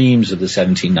 The dreams of the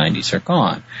 1790s are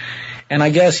gone. And I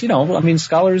guess,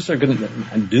 scholars are going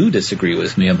to do disagree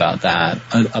with me about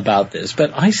this,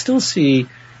 but I still see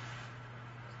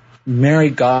Mary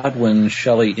Godwin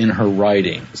Shelley in her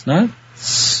writings, not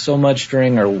so much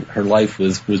during her life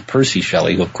with Percy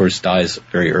Shelley, who of course dies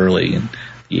very early in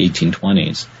the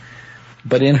 1820s,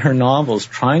 but in her novels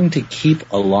trying to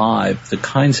keep alive the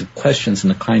kinds of questions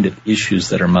and the kind of issues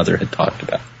that her mother had talked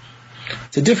about.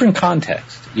 It's a different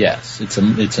context, yes. It's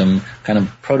a kind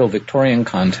of proto-Victorian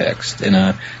context in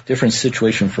a different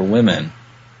situation for women.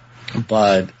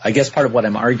 But I guess part of what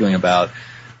I'm arguing about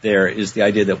there is the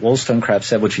idea that Wollstonecraft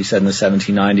said what she said in the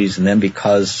 1790s, and then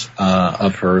because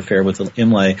of her affair with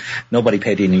Imlay, nobody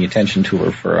paid any attention to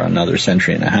her for another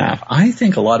century and a half. I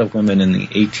think a lot of women in the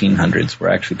 1800s were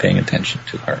actually paying attention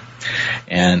to her.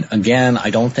 And again, I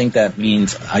don't think that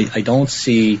means, I don't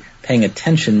see paying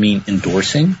attention mean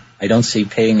endorsing. I don't see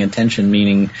paying attention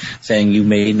meaning saying you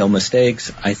made no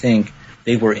mistakes. I think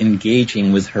they were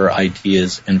engaging with her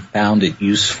ideas and found it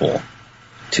useful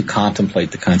to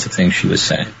contemplate the kinds of things she was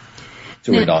saying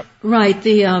to her daughter. Right.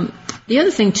 The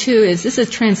other thing, too, is this is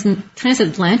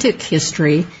transatlantic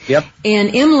history. Yep.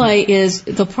 And Imlay is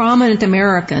the prominent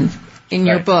American in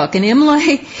your book. And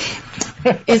Imlay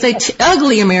is a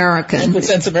ugly American.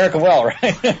 Represents America well,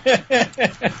 right?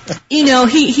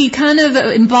 He kind of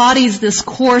embodies this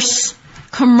coarse,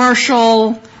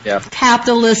 commercial,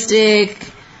 capitalistic,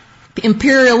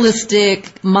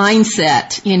 imperialistic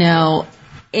mindset,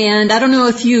 And I don't know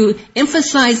if you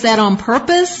emphasize that on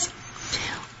purpose.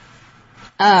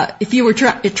 If you were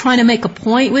trying to make a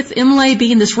point with Imlay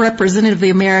being this representative of the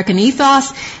American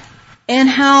ethos, and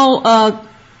how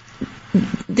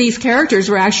these characters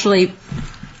were actually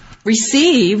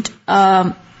received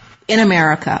in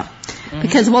America,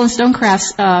 because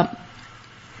Wollstonecraft's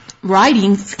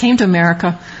writings came to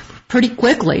America pretty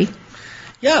quickly.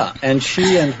 Yeah, and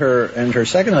she and her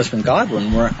second husband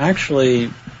Godwin were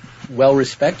actually well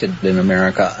respected in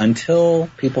America until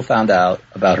people found out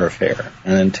about her affair,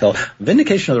 and until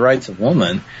Vindication of the Rights of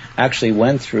Woman actually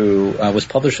went through, was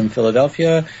published in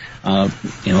Philadelphia.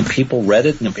 People read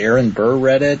it. Aaron Burr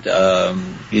read it.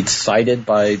 It's cited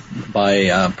by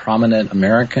prominent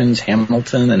Americans,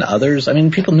 Hamilton and others. I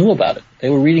mean, people knew about it. They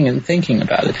were reading it and thinking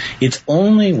about it. It's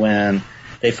only when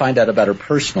they find out about her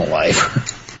personal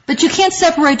life. But you can't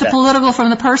separate the political from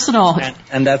the personal.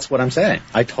 And that's what I'm saying.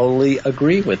 I totally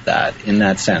agree with that in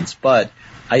that sense. But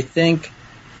I think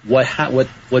what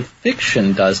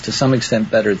fiction does to some extent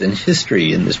better than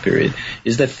history in this period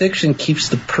is that fiction keeps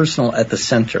the personal at the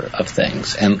center of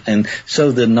things. And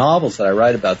so the novels that I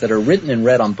write about that are written and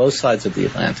read on both sides of the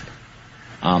Atlantic.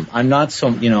 I'm not so,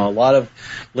 a lot of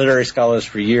literary scholars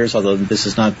for years, although this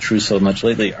is not true so much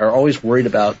lately, are always worried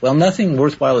about, nothing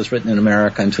worthwhile is written in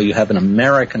America until you have an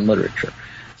American literature.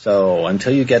 So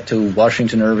until you get to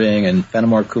Washington Irving and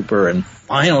Fenimore Cooper and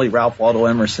finally Ralph Waldo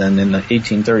Emerson in the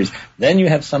 1830s, then you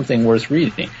have something worth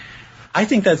reading. I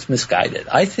think that's misguided.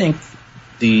 I think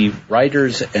the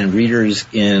writers and readers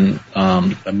in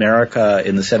America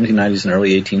in the 1790s and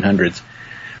early 1800s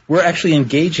were actually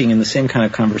engaging in the same kind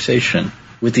of conversation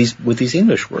with these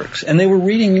English works. And they were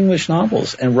reading English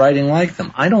novels and writing like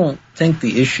them. I don't think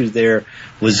the issue there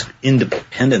was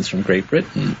independence from Great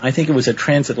Britain. I think it was a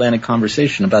transatlantic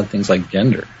conversation about things like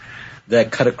gender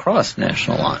that cut across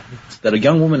national lines, that a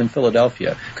young woman in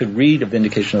Philadelphia could read A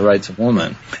Vindication of the Rights of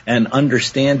Woman and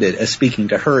understand it as speaking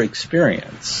to her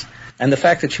experience. And the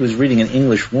fact that she was reading an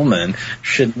English woman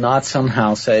should not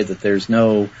somehow say that there's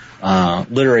no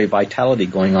literary vitality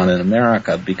going on in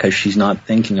America because she's not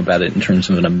thinking about it in terms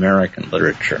of an American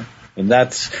literature. And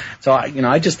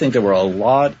I just think there were a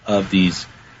lot of these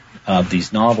of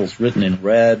these novels written and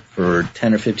read for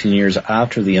 10 or 15 years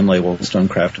after the Imlay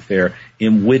Wollstonecraft affair,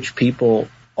 in which people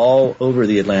all over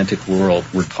the Atlantic world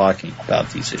were talking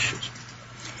about these issues.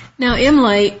 Now,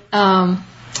 Imlay,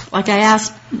 like I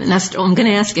asked, and I'm going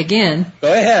to ask again.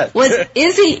 Go ahead. Was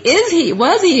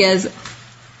he as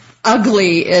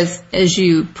ugly as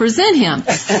you present him?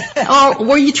 Or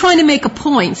were you trying to make a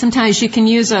point? Sometimes you can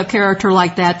use a character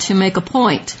like that to make a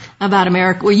point about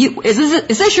America. Is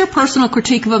this your personal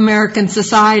critique of American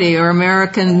society or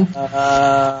American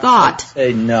thought? I'd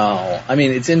say no. I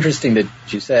mean, it's interesting that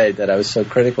you say that I was so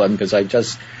critical of him, because I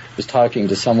just was talking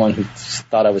to someone who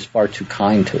thought I was far too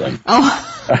kind to him. Oh.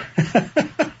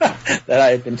 That I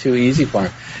had been too easy for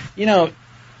him. You know,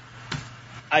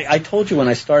 I told you when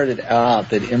I started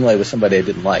out that Imlay was somebody I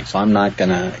didn't like, so I'm not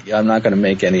gonna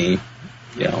make any,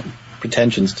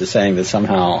 pretensions to saying that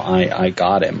somehow I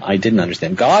got him. I didn't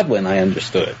understand Godwin. I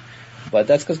understood, but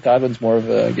that's because Godwin's more of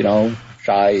a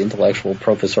shy, intellectual,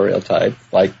 professorial type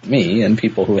like me, and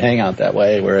people who hang out that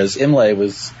way. Whereas Imlay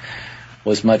was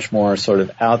much more sort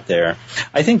of out there.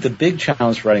 I think the big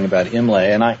challenge writing about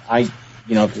Imlay, and I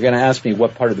if you're going to ask me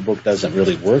what part of the book doesn't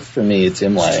really work for me, it's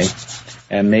Imlay.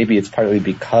 And maybe it's partly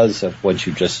because of what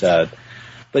you just said.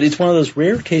 But it's one of those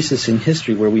rare cases in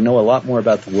history where we know a lot more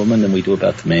about the woman than we do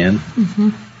about the man.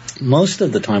 Mm-hmm. Most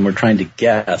of the time we're trying to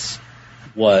guess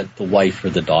what the wife or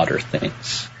the daughter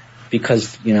thinks.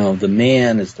 Because, the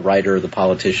man is the writer or the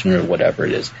politician or whatever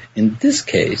it is. In this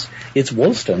case, it's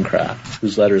Wollstonecraft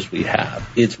whose letters we have.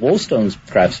 It's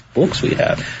Wollstonecraft's books we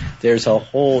have. There's a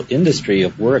whole industry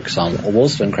of works on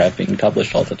Wollstonecraft being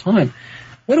published all the time.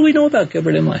 What do we know about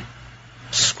Gilbert Imlay?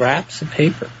 Scraps of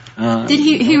paper. Did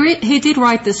he did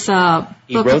write this book?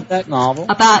 He wrote that novel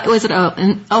about, was it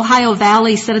an Ohio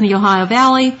Valley, set in the Ohio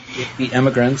Valley? The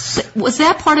immigrants. Was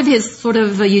that part of his sort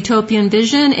of utopian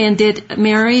vision? And did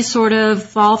Mary sort of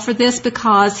fall for this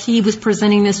because he was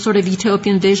presenting this sort of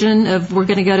utopian vision of we're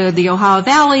going to go to the Ohio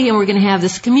Valley and we're going to have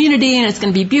this community and it's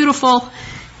going to be beautiful?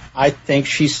 I think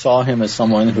she saw him as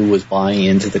someone who was buying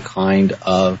into the kind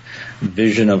of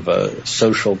vision of a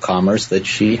social commerce that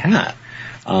she had.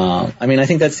 I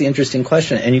think that's the interesting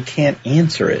question, and you can't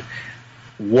answer it.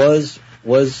 Was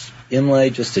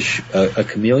Imlay just a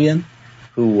chameleon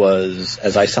who was,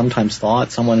 as I sometimes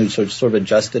thought, someone who sort of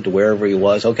adjusted to wherever he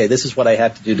was? Okay, this is what I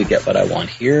have to do to get what I want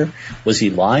here. Was he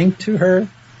lying to her?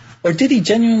 Or did he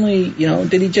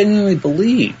genuinely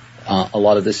believe a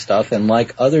lot of this stuff, and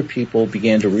like other people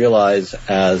began to realize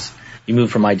as he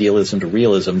moved from idealism to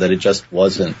realism that it just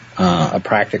wasn't a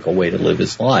practical way to live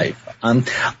his life?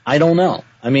 I don't know.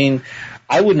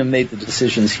 I wouldn't have made the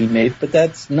decisions he made, but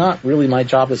that's not really my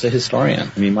job as a historian.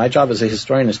 My job as a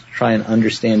historian is to try and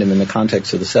understand him in the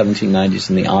context of the 1790s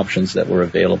and the options that were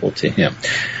available to him.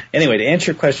 Anyway, to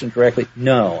answer your question directly,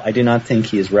 no, I do not think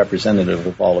he is representative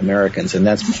of all Americans, and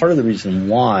that's part of the reason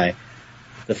why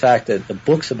the fact that the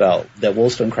books about that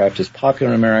Wollstonecraft is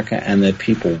popular in America and that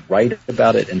people write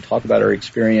about it and talk about our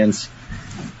experience,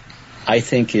 I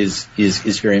think is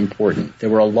very important. There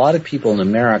were a lot of people in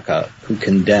America who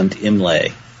condemned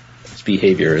Imlay's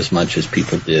behavior as much as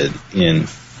people did in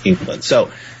England.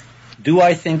 So, do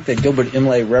I think that Gilbert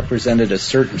Imlay represented a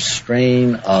certain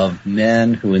strain of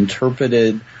men who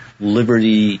interpreted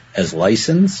liberty as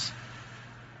license?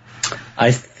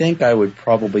 I think I would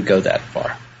probably go that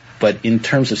far. But in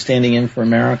terms of standing in for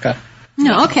America,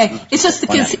 no, okay. It's just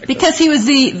because he was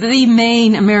the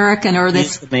main American, or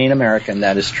this. He's the main American,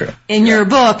 that is true. In your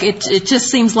book, it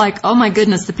just seems like, oh my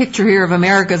goodness, the picture here of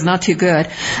America is not too good.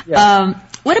 Yeah.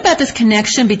 What about this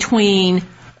connection between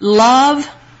love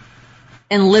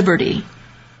and liberty?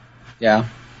 Yeah.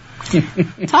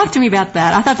 Talk to me about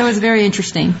that. I thought that was very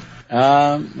interesting.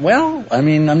 I'm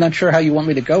not sure how you want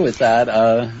me to go with that.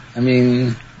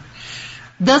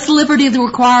 Does liberty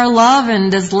require love,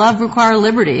 and does love require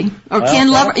liberty? Or can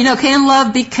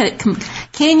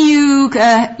you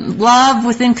love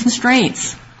within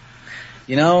constraints?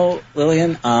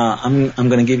 Lillian, I'm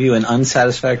going to give you an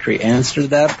unsatisfactory answer to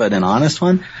that, but an honest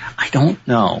one. I don't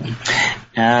know.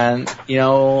 And,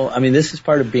 this is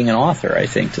part of being an author, I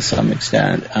think, to some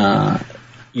extent.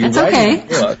 You write a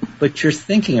book, but you're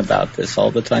thinking about this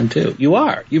all the time, too. You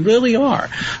are. You really are.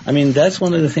 That's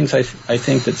one of the things I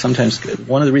think that sometimes,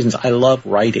 one of the reasons I love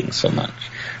writing so much.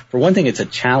 For one thing, it's a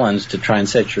challenge to try and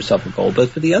set yourself a goal, but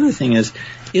for the other thing is,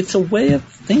 it's a way of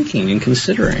thinking and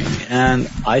considering. And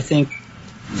I think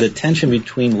the tension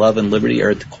between love and liberty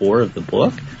are at the core of the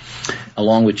book,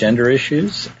 along with gender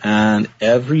issues. And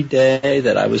every day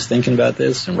that I was thinking about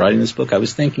this and writing this book, I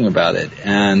was thinking about it.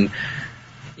 And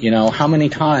how many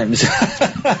times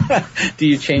do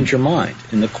you change your mind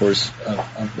in the course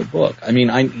of the book?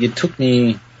 It took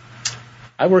me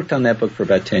I worked on that book for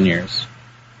about 10 years.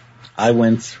 I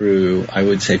went through, I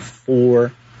would say,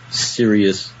 4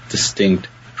 serious, distinct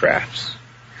drafts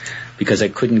because I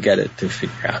couldn't get it to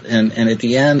figure out. And at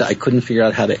the end, I couldn't figure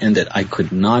out how to end it. I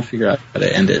could not figure out how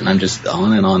to end it. And I'm just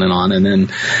on and on and on. And then,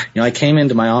 I came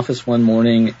into my office one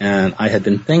morning and I had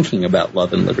been thinking about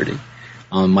Love and Liberty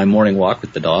on my morning walk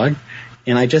with the dog.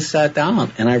 And I just sat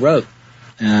down and I wrote.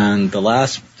 And the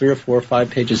last 3 or 4 or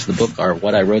 5 pages of the book are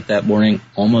what I wrote that morning,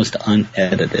 almost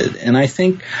unedited. And I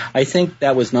think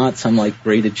that was not some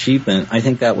great achievement. I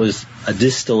think that was a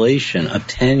distillation of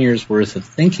 10 years worth of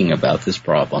thinking about this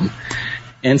problem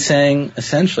and saying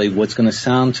essentially what's going to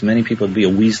sound to many people to be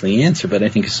a Weasley answer, but I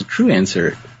think it's a true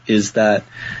answer, is that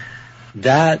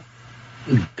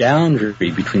boundary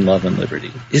between love and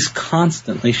liberty is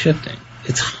constantly shifting.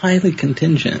 It's highly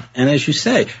contingent. And as you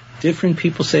say, different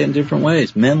people say it in different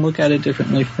ways. Men look at it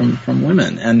differently from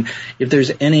women. And if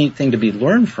there's anything to be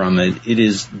learned from it, it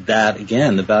is that,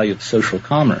 again, the value of social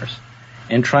commerce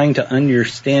and trying to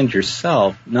understand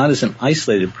yourself, not as an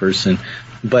isolated person,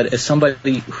 but as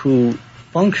somebody who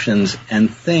functions and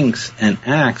thinks and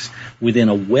acts within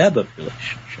a web of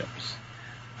relationships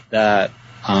that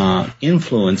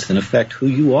influence and affect who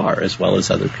you are as well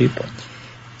as other people.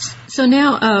 So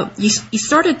now, you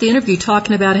started the interview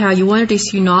talking about how you wanted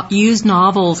to use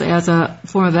novels as a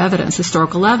form of evidence,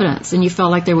 historical evidence, and you felt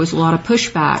like there was a lot of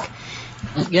pushback.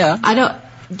 Yeah.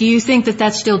 Do you think that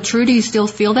that's still true? Do you still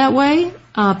feel that way?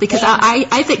 Because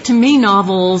I think, to me,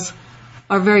 novels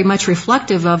are very much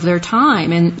reflective of their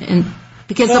time, and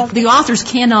because the authors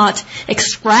cannot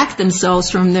extract themselves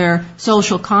from their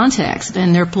social context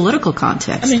and their political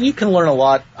context. I mean, you can learn a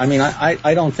lot. I mean,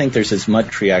 I don't think there's as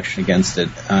much reaction against it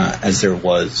as there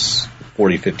was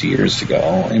 40, 50 years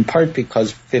ago, in part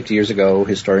because 50 years ago,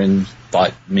 historians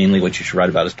thought mainly what you should write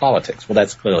about is politics. Well,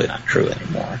 that's clearly not true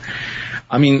anymore.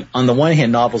 I mean, on the one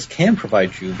hand, novels can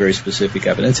provide you very specific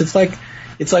evidence. It's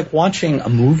like watching a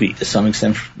movie to some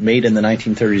extent made in the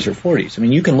 1930s or 40s. I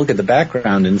mean, you can look at the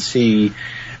background and see,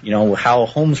 how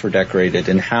homes were decorated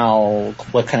and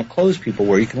what kind of clothes people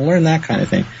wore. You can learn that kind of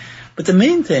thing. But the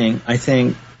main thing I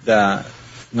think that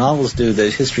novels do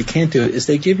that history can't do is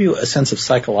they give you a sense of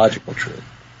psychological truth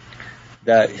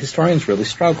that historians really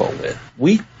struggle with.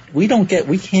 We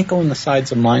can't go in the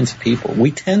sides of minds of people.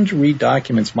 We tend to read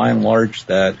documents by and large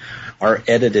that are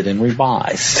edited and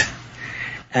revised.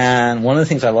 And one of the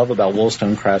things I love about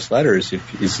Wollstonecraft's letters,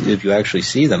 if you actually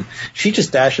see them, she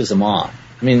just dashes them off.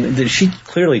 I mean, she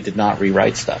clearly did not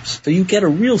rewrite stuff. So you get a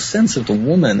real sense of the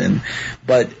woman.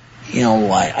 But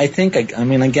I think,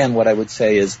 again, what I would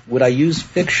say is, would I use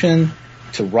fiction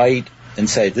to write and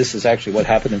say this is actually what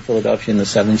happened in Philadelphia in the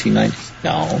 1790s?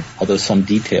 No, although some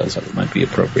details of it might be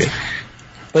appropriate.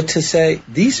 But to say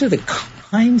these are the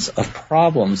kinds of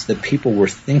problems that people were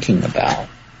thinking about,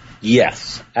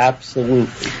 yes,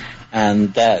 absolutely.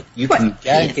 And that you can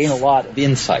gain a lot of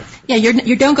insight. Yeah,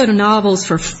 you don't go to novels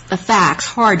for facts,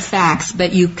 hard facts,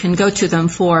 but you can go to them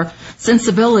for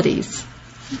sensibilities.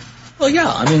 Well,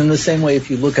 yeah. I mean, in the same way, if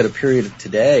you look at a period of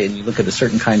today and you look at a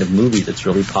certain kind of movie that's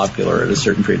really popular at a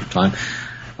certain period of time,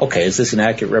 okay, is this an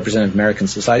accurate representative of American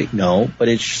society? No, but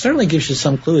it certainly gives you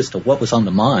some clue as to what was on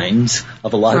the minds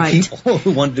of a lot of people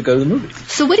who wanted to go to the movie.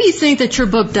 So what do you think that your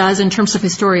book does in terms of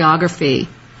historiography?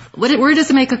 Where does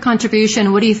it make a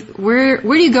contribution? Where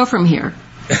do you go from here?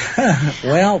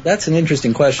 Well, that's an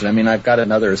interesting question. I mean, I've got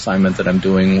another assignment that I'm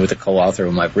doing with a co-author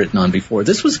whom I've written on before.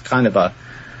 This was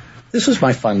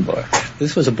my fun book.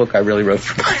 This was a book I really wrote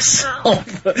for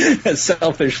myself, as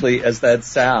selfishly as that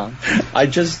sounds.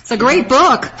 It's a great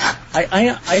book.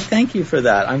 I thank you for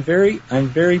that. I'm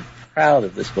very proud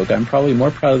of this book. I'm probably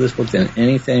more proud of this book than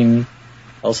anything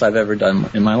else I've ever done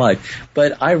in my life.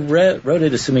 But I wrote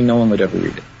it assuming no one would ever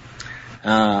read it.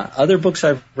 Other books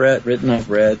I've read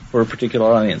for a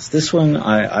particular audience. This one,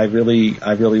 I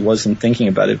really wasn't thinking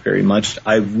about it very much.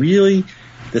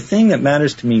 The thing that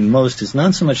matters to me most is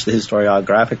not so much the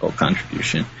historiographical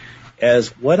contribution as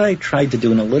what I tried to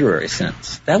do in a literary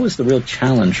sense. That was the real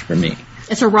challenge for me.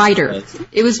 As a writer.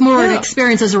 It was more an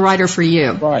experience as a writer for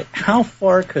you. Right. How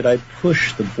far could I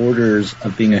push the borders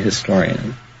of being a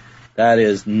historian? That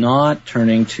is, not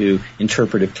turning to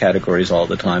interpretive categories all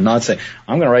the time, not saying,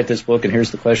 I'm going to write this book and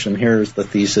here's the question, here's the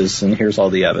thesis, and here's all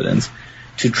the evidence.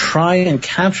 To try and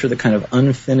capture the kind of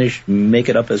unfinished, make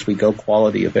it up as we go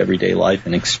quality of everyday life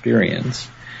and experience.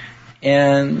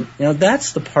 And,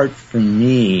 that's the part for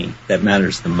me that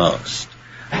matters the most.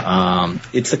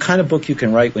 It's the kind of book you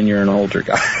can write when you're an older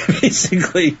guy.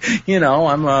 Basically,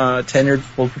 I'm a tenured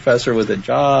full professor with a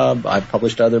job. I've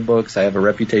published other books. I have a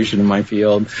reputation in my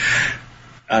field.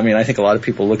 I mean, I think a lot of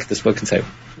people look at this book and say,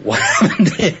 what happened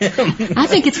to him? I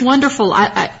think it's wonderful.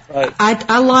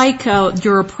 I like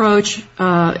your approach.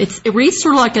 It reads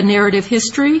sort of like a narrative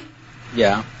history.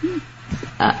 Yeah.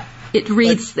 It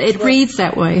reads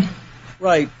that way.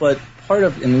 Right, but part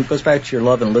of, and it goes back to your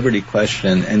love and liberty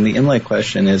question, and the Imlay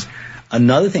question is,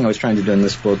 another thing I was trying to do in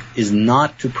this book is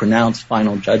not to pronounce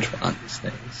final judgment on these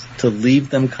things, to leave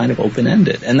them kind of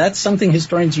open-ended. And that's something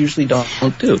historians usually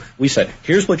don't do. We say,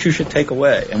 here's what you should take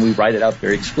away, and we write it out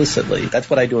very explicitly. That's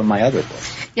what I do in my other book.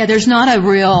 Yeah, there's not a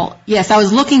real, yes, I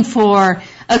was looking for,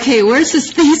 okay, where's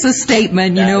this thesis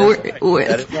statement? You know,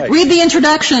 right. Read the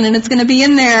introduction, and it's going to be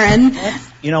in there. And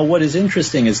you know, what is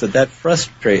interesting is that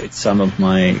frustrates some of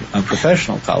my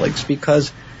professional colleagues,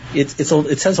 because it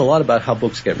says a lot about how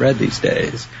books get read these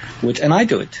days, and I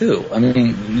do it too. I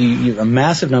mean, you a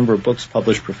massive number of books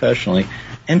published professionally,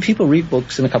 and people read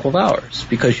books in a couple of hours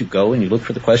because you go and you look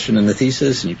for the question in the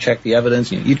thesis and you check the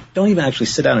evidence. And you don't even actually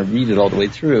sit down and read it all the way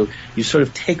through. You sort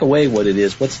of take away what it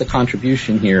is. What's the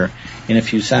contribution here in a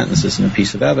few sentences in a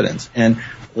piece of evidence? And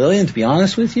Lillian, to be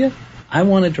honest with you, I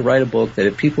wanted to write a book that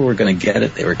if people were going to get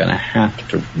it, they were going to have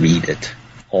to read it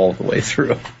all the way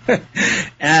through.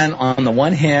 And on the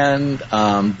one hand,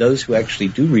 those who actually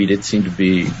do read it seem to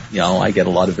be, I get a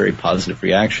lot of very positive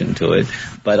reaction to it.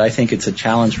 But I think it's a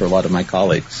challenge for a lot of my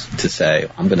colleagues to say,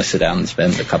 I'm going to sit down and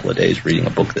spend a couple of days reading a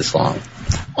book this long.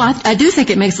 Well, I do think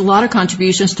it makes a lot of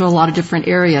contributions to a lot of different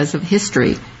areas of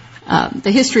history.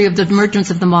 The history of the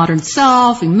emergence of the modern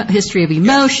self, history of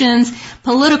emotions,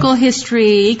 political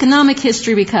history, economic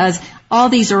history, because all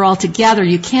these are all together.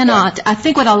 You cannot, I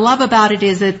think what I love about it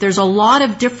is that there's a lot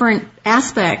of different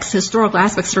aspects, historical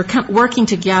aspects, that are working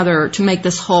together to make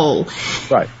this whole.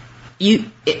 Right.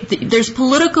 There's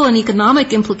political and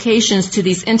economic implications to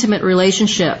these intimate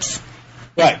relationships.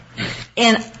 Right.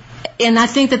 And I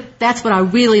think that's what I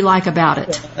really like about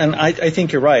it. And I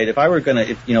think you're right. If I were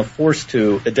going to, forced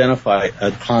to identify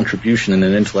a contribution in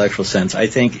an intellectual sense, I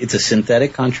think it's a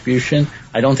synthetic contribution.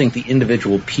 I don't think the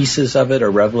individual pieces of it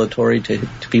are revelatory to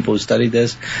people who study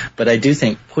this. But I do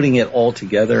think putting it all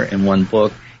together in one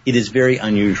book, it is very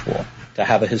unusual to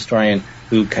have a historian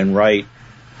who can write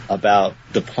about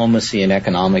diplomacy and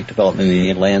economic development in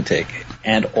the Atlantic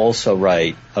and also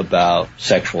write about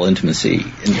sexual intimacy.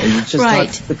 And it's just not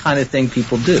the kind of thing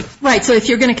people do. Right. So if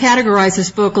you're going to categorize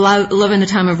this book, Love in a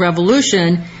Time of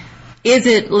Revolution, is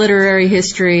it literary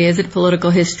history? Is it political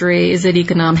history? Is it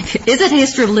economic? Is it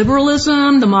history of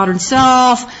liberalism, the modern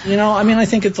self? I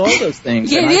think it's all those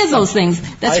things. Yeah, it is those things.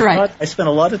 That's right. I spent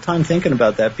a lot of time thinking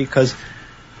about that because,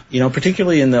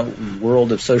 particularly in the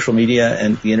world of social media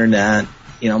and the internet,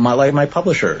 my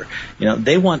publisher,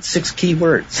 they want 6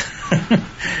 keywords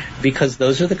because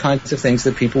those are the kinds of things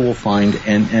that people will find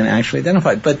and actually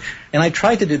identify. And I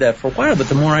tried to do that for a while, but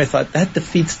the more I thought, that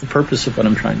defeats the purpose of what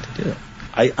I'm trying to do.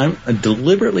 I'm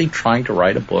deliberately trying to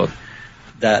write a book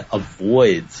that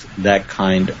avoids that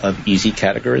kind of easy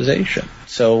categorization.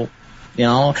 So,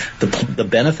 the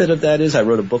benefit of that is I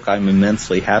wrote a book I'm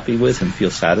immensely happy with and feel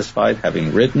satisfied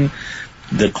having written.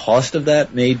 The cost of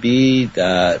that may be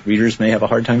that readers may have a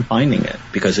hard time finding it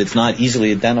because it's not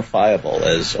easily identifiable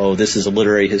as, this is a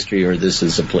literary history or this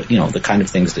is the kind of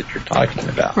things that you're talking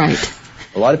about. Right.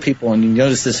 A lot of people, and you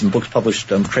notice this in books published,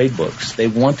 trade books, they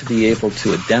want to be able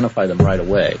to identify them right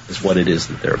away as what it is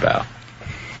that they're about.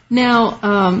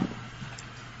 Now,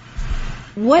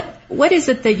 what is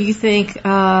it that you think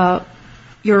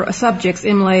your subjects,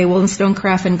 Imlay,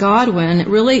 Wollstonecraft, and Godwin,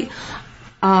 really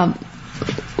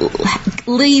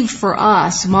leave for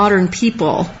us, modern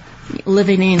people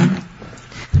living in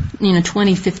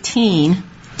 2015?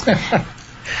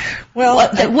 Well,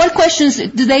 what questions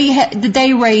did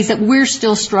they raise that we're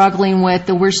still struggling with,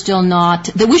 that we're still not,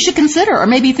 that we should consider, or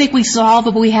maybe think we solved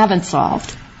but we haven't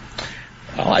solved?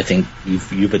 Well, I think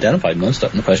you've identified most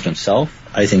of them. The question of self.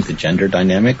 I think the gender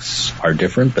dynamics are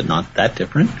different, but not that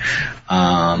different.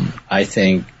 I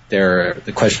think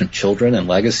the question of children and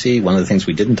legacy. One of the things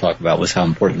we didn't talk about was how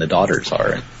important the daughters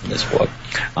are in this book,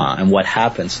 and what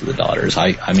happens to the daughters.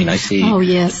 I see. Oh,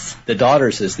 yes. The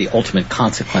daughters as the ultimate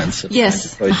consequence of the kind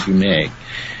of choice you make.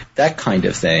 That kind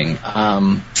of thing.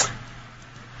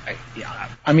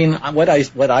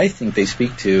 What I think they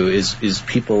speak to is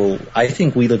people. I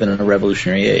think we live in a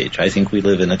revolutionary age. I think we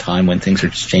live in a time when things are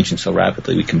just changing so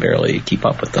rapidly we can barely keep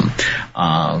up with them.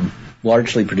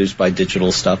 Largely produced by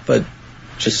digital stuff, but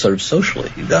just sort of socially.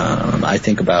 I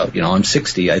think about, I'm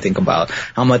 60. I think about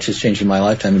how much has changed in my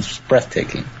lifetime. It's just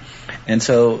breathtaking. And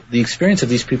so the experience of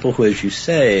these people who, as you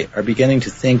say, are beginning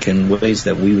to think in ways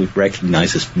that we would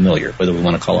recognize as familiar, whether we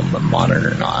want to call them modern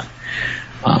or not.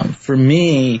 For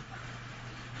me,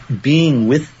 being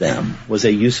with them was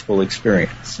a useful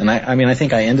experience. And I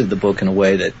think I ended the book in a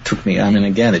way that took me,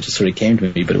 again, it just sort of came to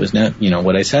me, but it was not,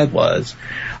 what I said was,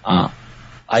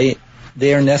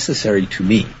 they are necessary to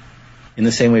me. In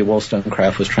the same way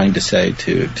Wollstonecraft was trying to say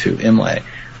to Imlay,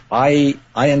 I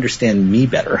understand me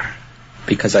better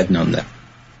because I've known them.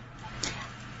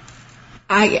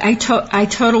 I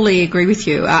totally agree with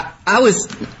you.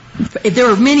 There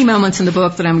were many moments in the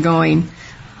book that I'm going,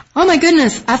 oh my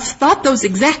goodness, I've thought those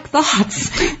exact thoughts.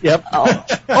 Yep.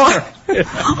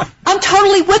 I'm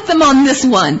totally with them on this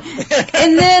one.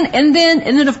 And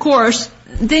then of course,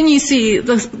 then you see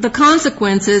the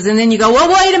consequences, and then you go, well,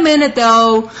 wait a minute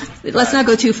though, let's not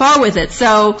go too far with it.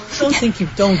 So I don't think you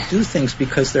don't do things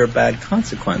because they're bad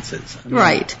consequences.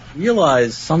 Right.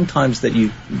 Realize sometimes that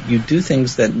you do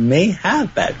things that may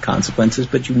have bad consequences,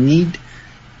 but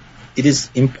it is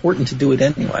important to do it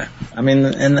anyway.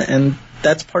 And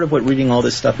that's part of what reading all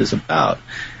this stuff is about.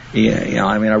 Yeah,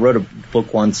 I wrote a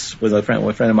book once with a friend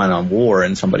of mine on war,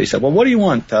 and somebody said, well, what do you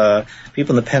want?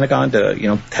 People in the Pentagon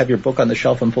to, have your book on the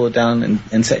shelf and pull it down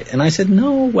and say, and I said,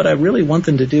 no, what I really want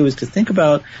them to do is to think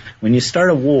about when you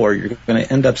start a war, you're going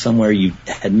to end up somewhere you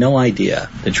had no idea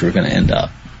that you were going to end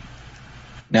up.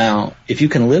 Now, if you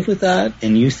can live with that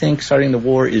and you think starting the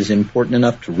war is important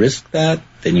enough to risk that,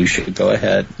 then you should go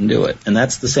ahead and do it. And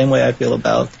that's the same way I feel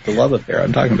about the love affair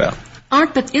I'm talking about.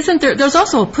 But isn't there's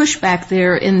also a pushback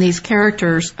there in these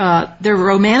characters, their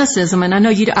romanticism, and I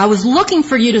know I was looking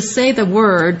for you to say the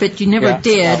word, but you never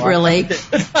did, really.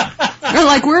 They're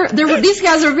like, these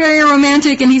guys are very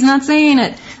romantic, and he's not saying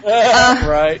it.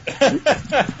 Right.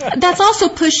 That's also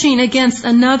pushing against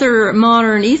another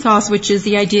modern ethos, which is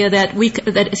the idea that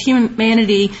that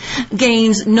humanity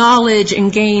gains knowledge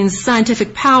and gains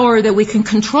scientific power, that we can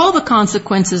control the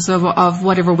consequences of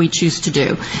whatever we choose to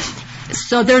do.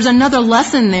 So there's another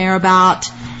lesson there about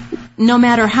no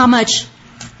matter how much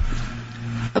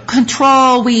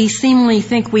control we seemingly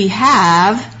think we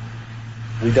have,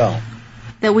 we don't.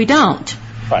 That we don't.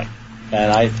 Right. And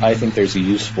I think there's a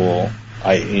useful,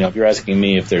 if you're asking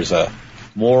me if there's a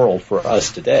moral for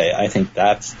us today, I think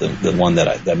that's the one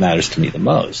that matters to me the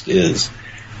most, is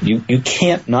you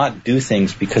can't not do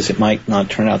things because it might not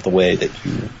turn out the way that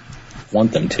you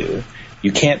want them to.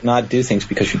 You can't not do things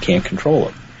because you can't control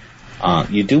them.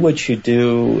 You do what you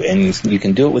do, and you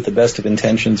can do it with the best of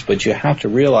intentions, but you have to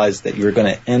realize that you're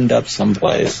going to end up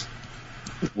someplace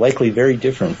likely very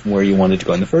different from where you wanted to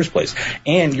go in the first place.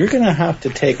 And you're going to have to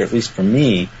take, or at least for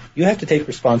me, you have to take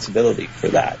responsibility for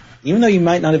that, even though you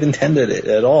might not have intended it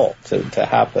at all to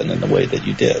happen in the way that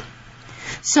you did.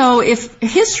 So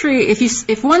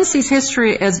if one sees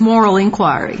history as moral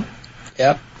inquiry,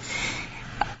 yep.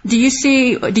 Do you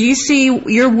see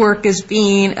your work as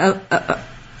being a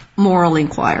moral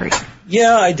inquiry?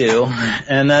 Yeah, I do.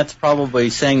 And that's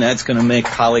probably saying that's going to make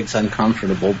colleagues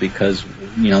uncomfortable because,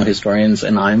 historians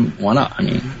and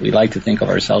we like to think of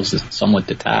ourselves as somewhat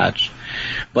detached.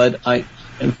 But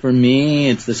for me,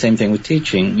 it's the same thing with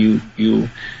teaching.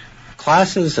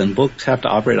 Classes and books have to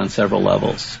operate on several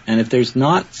levels. And if there's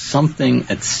not something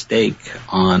at stake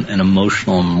on an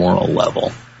emotional and moral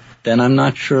level, then I'm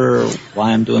not sure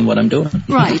why I'm doing what I'm doing.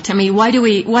 Right. Why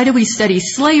do we study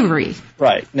slavery?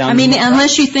 Right. Now,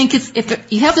 unless you think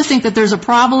you have to think that there's a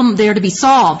problem there to be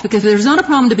solved, because if there's not a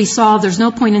problem to be solved, there's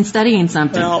no point in studying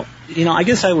something. Well, I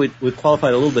guess I would qualify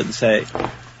it a little bit and say,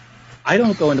 I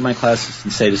don't go into my classes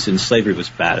and say to students slavery was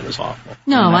bad, it was awful.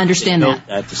 No, I understand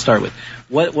that. To start with.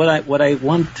 What I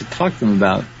want to talk to them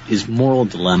about is moral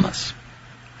dilemmas.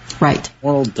 Right.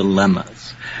 Moral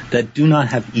dilemmas that do not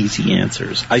have easy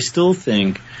answers. I still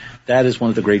think that is one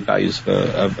of the great values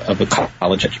of a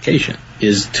college education,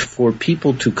 is for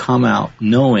people to come out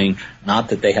knowing not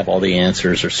that they have all the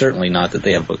answers, or certainly not that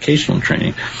they have vocational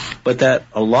training, but that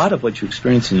a lot of what you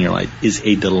experience in your life is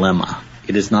a dilemma.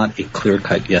 It is not a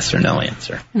clear-cut yes or no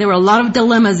answer. There were a lot of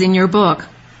dilemmas in your book.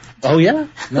 Oh, yeah?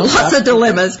 No, lots of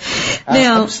dilemmas.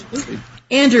 Now, absolutely.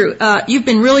 Andrew, you've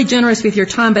been really generous with your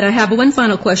time, but I have one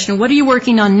final question. What are you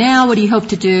working on now? What do you hope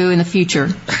to do in the future?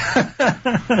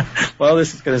 Well,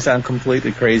 this is going to sound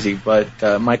completely crazy,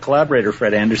 but my collaborator,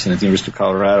 Fred Anderson, at the University of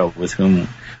Colorado, with whom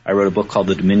I wrote a book called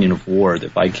The Dominion of War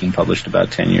that Viking published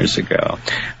about 10 years ago.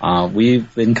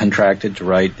 We've been contracted to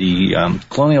write the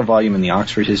colonial volume in the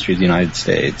Oxford History of the United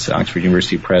States. Oxford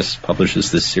University Press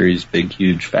publishes this series, big,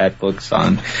 huge, fat books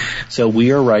on. So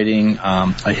we are writing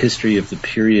a history of the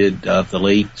period of the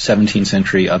late 17th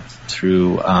century up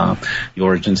through the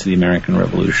origins of the American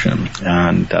Revolution.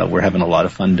 And we're having a lot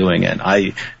of fun doing doing it.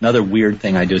 Another weird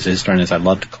thing I do as a historian is I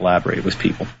love to collaborate with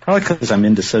people. Probably because I'm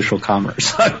into social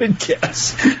commerce, I would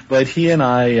guess. But he and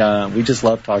I, we just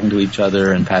love talking to each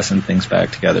other and passing things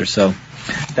back together. So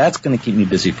that's going to keep me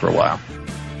busy for a while.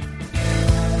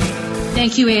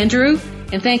 Thank you, Andrew.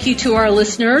 And thank you to our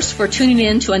listeners for tuning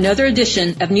in to another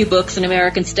edition of New Books in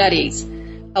American Studies.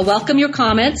 I welcome your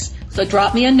comments, so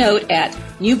drop me a note at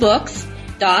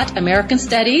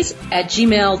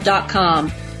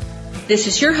newbooks.americanstudies@gmail.com. This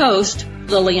is your host,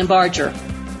 Lillian Barger.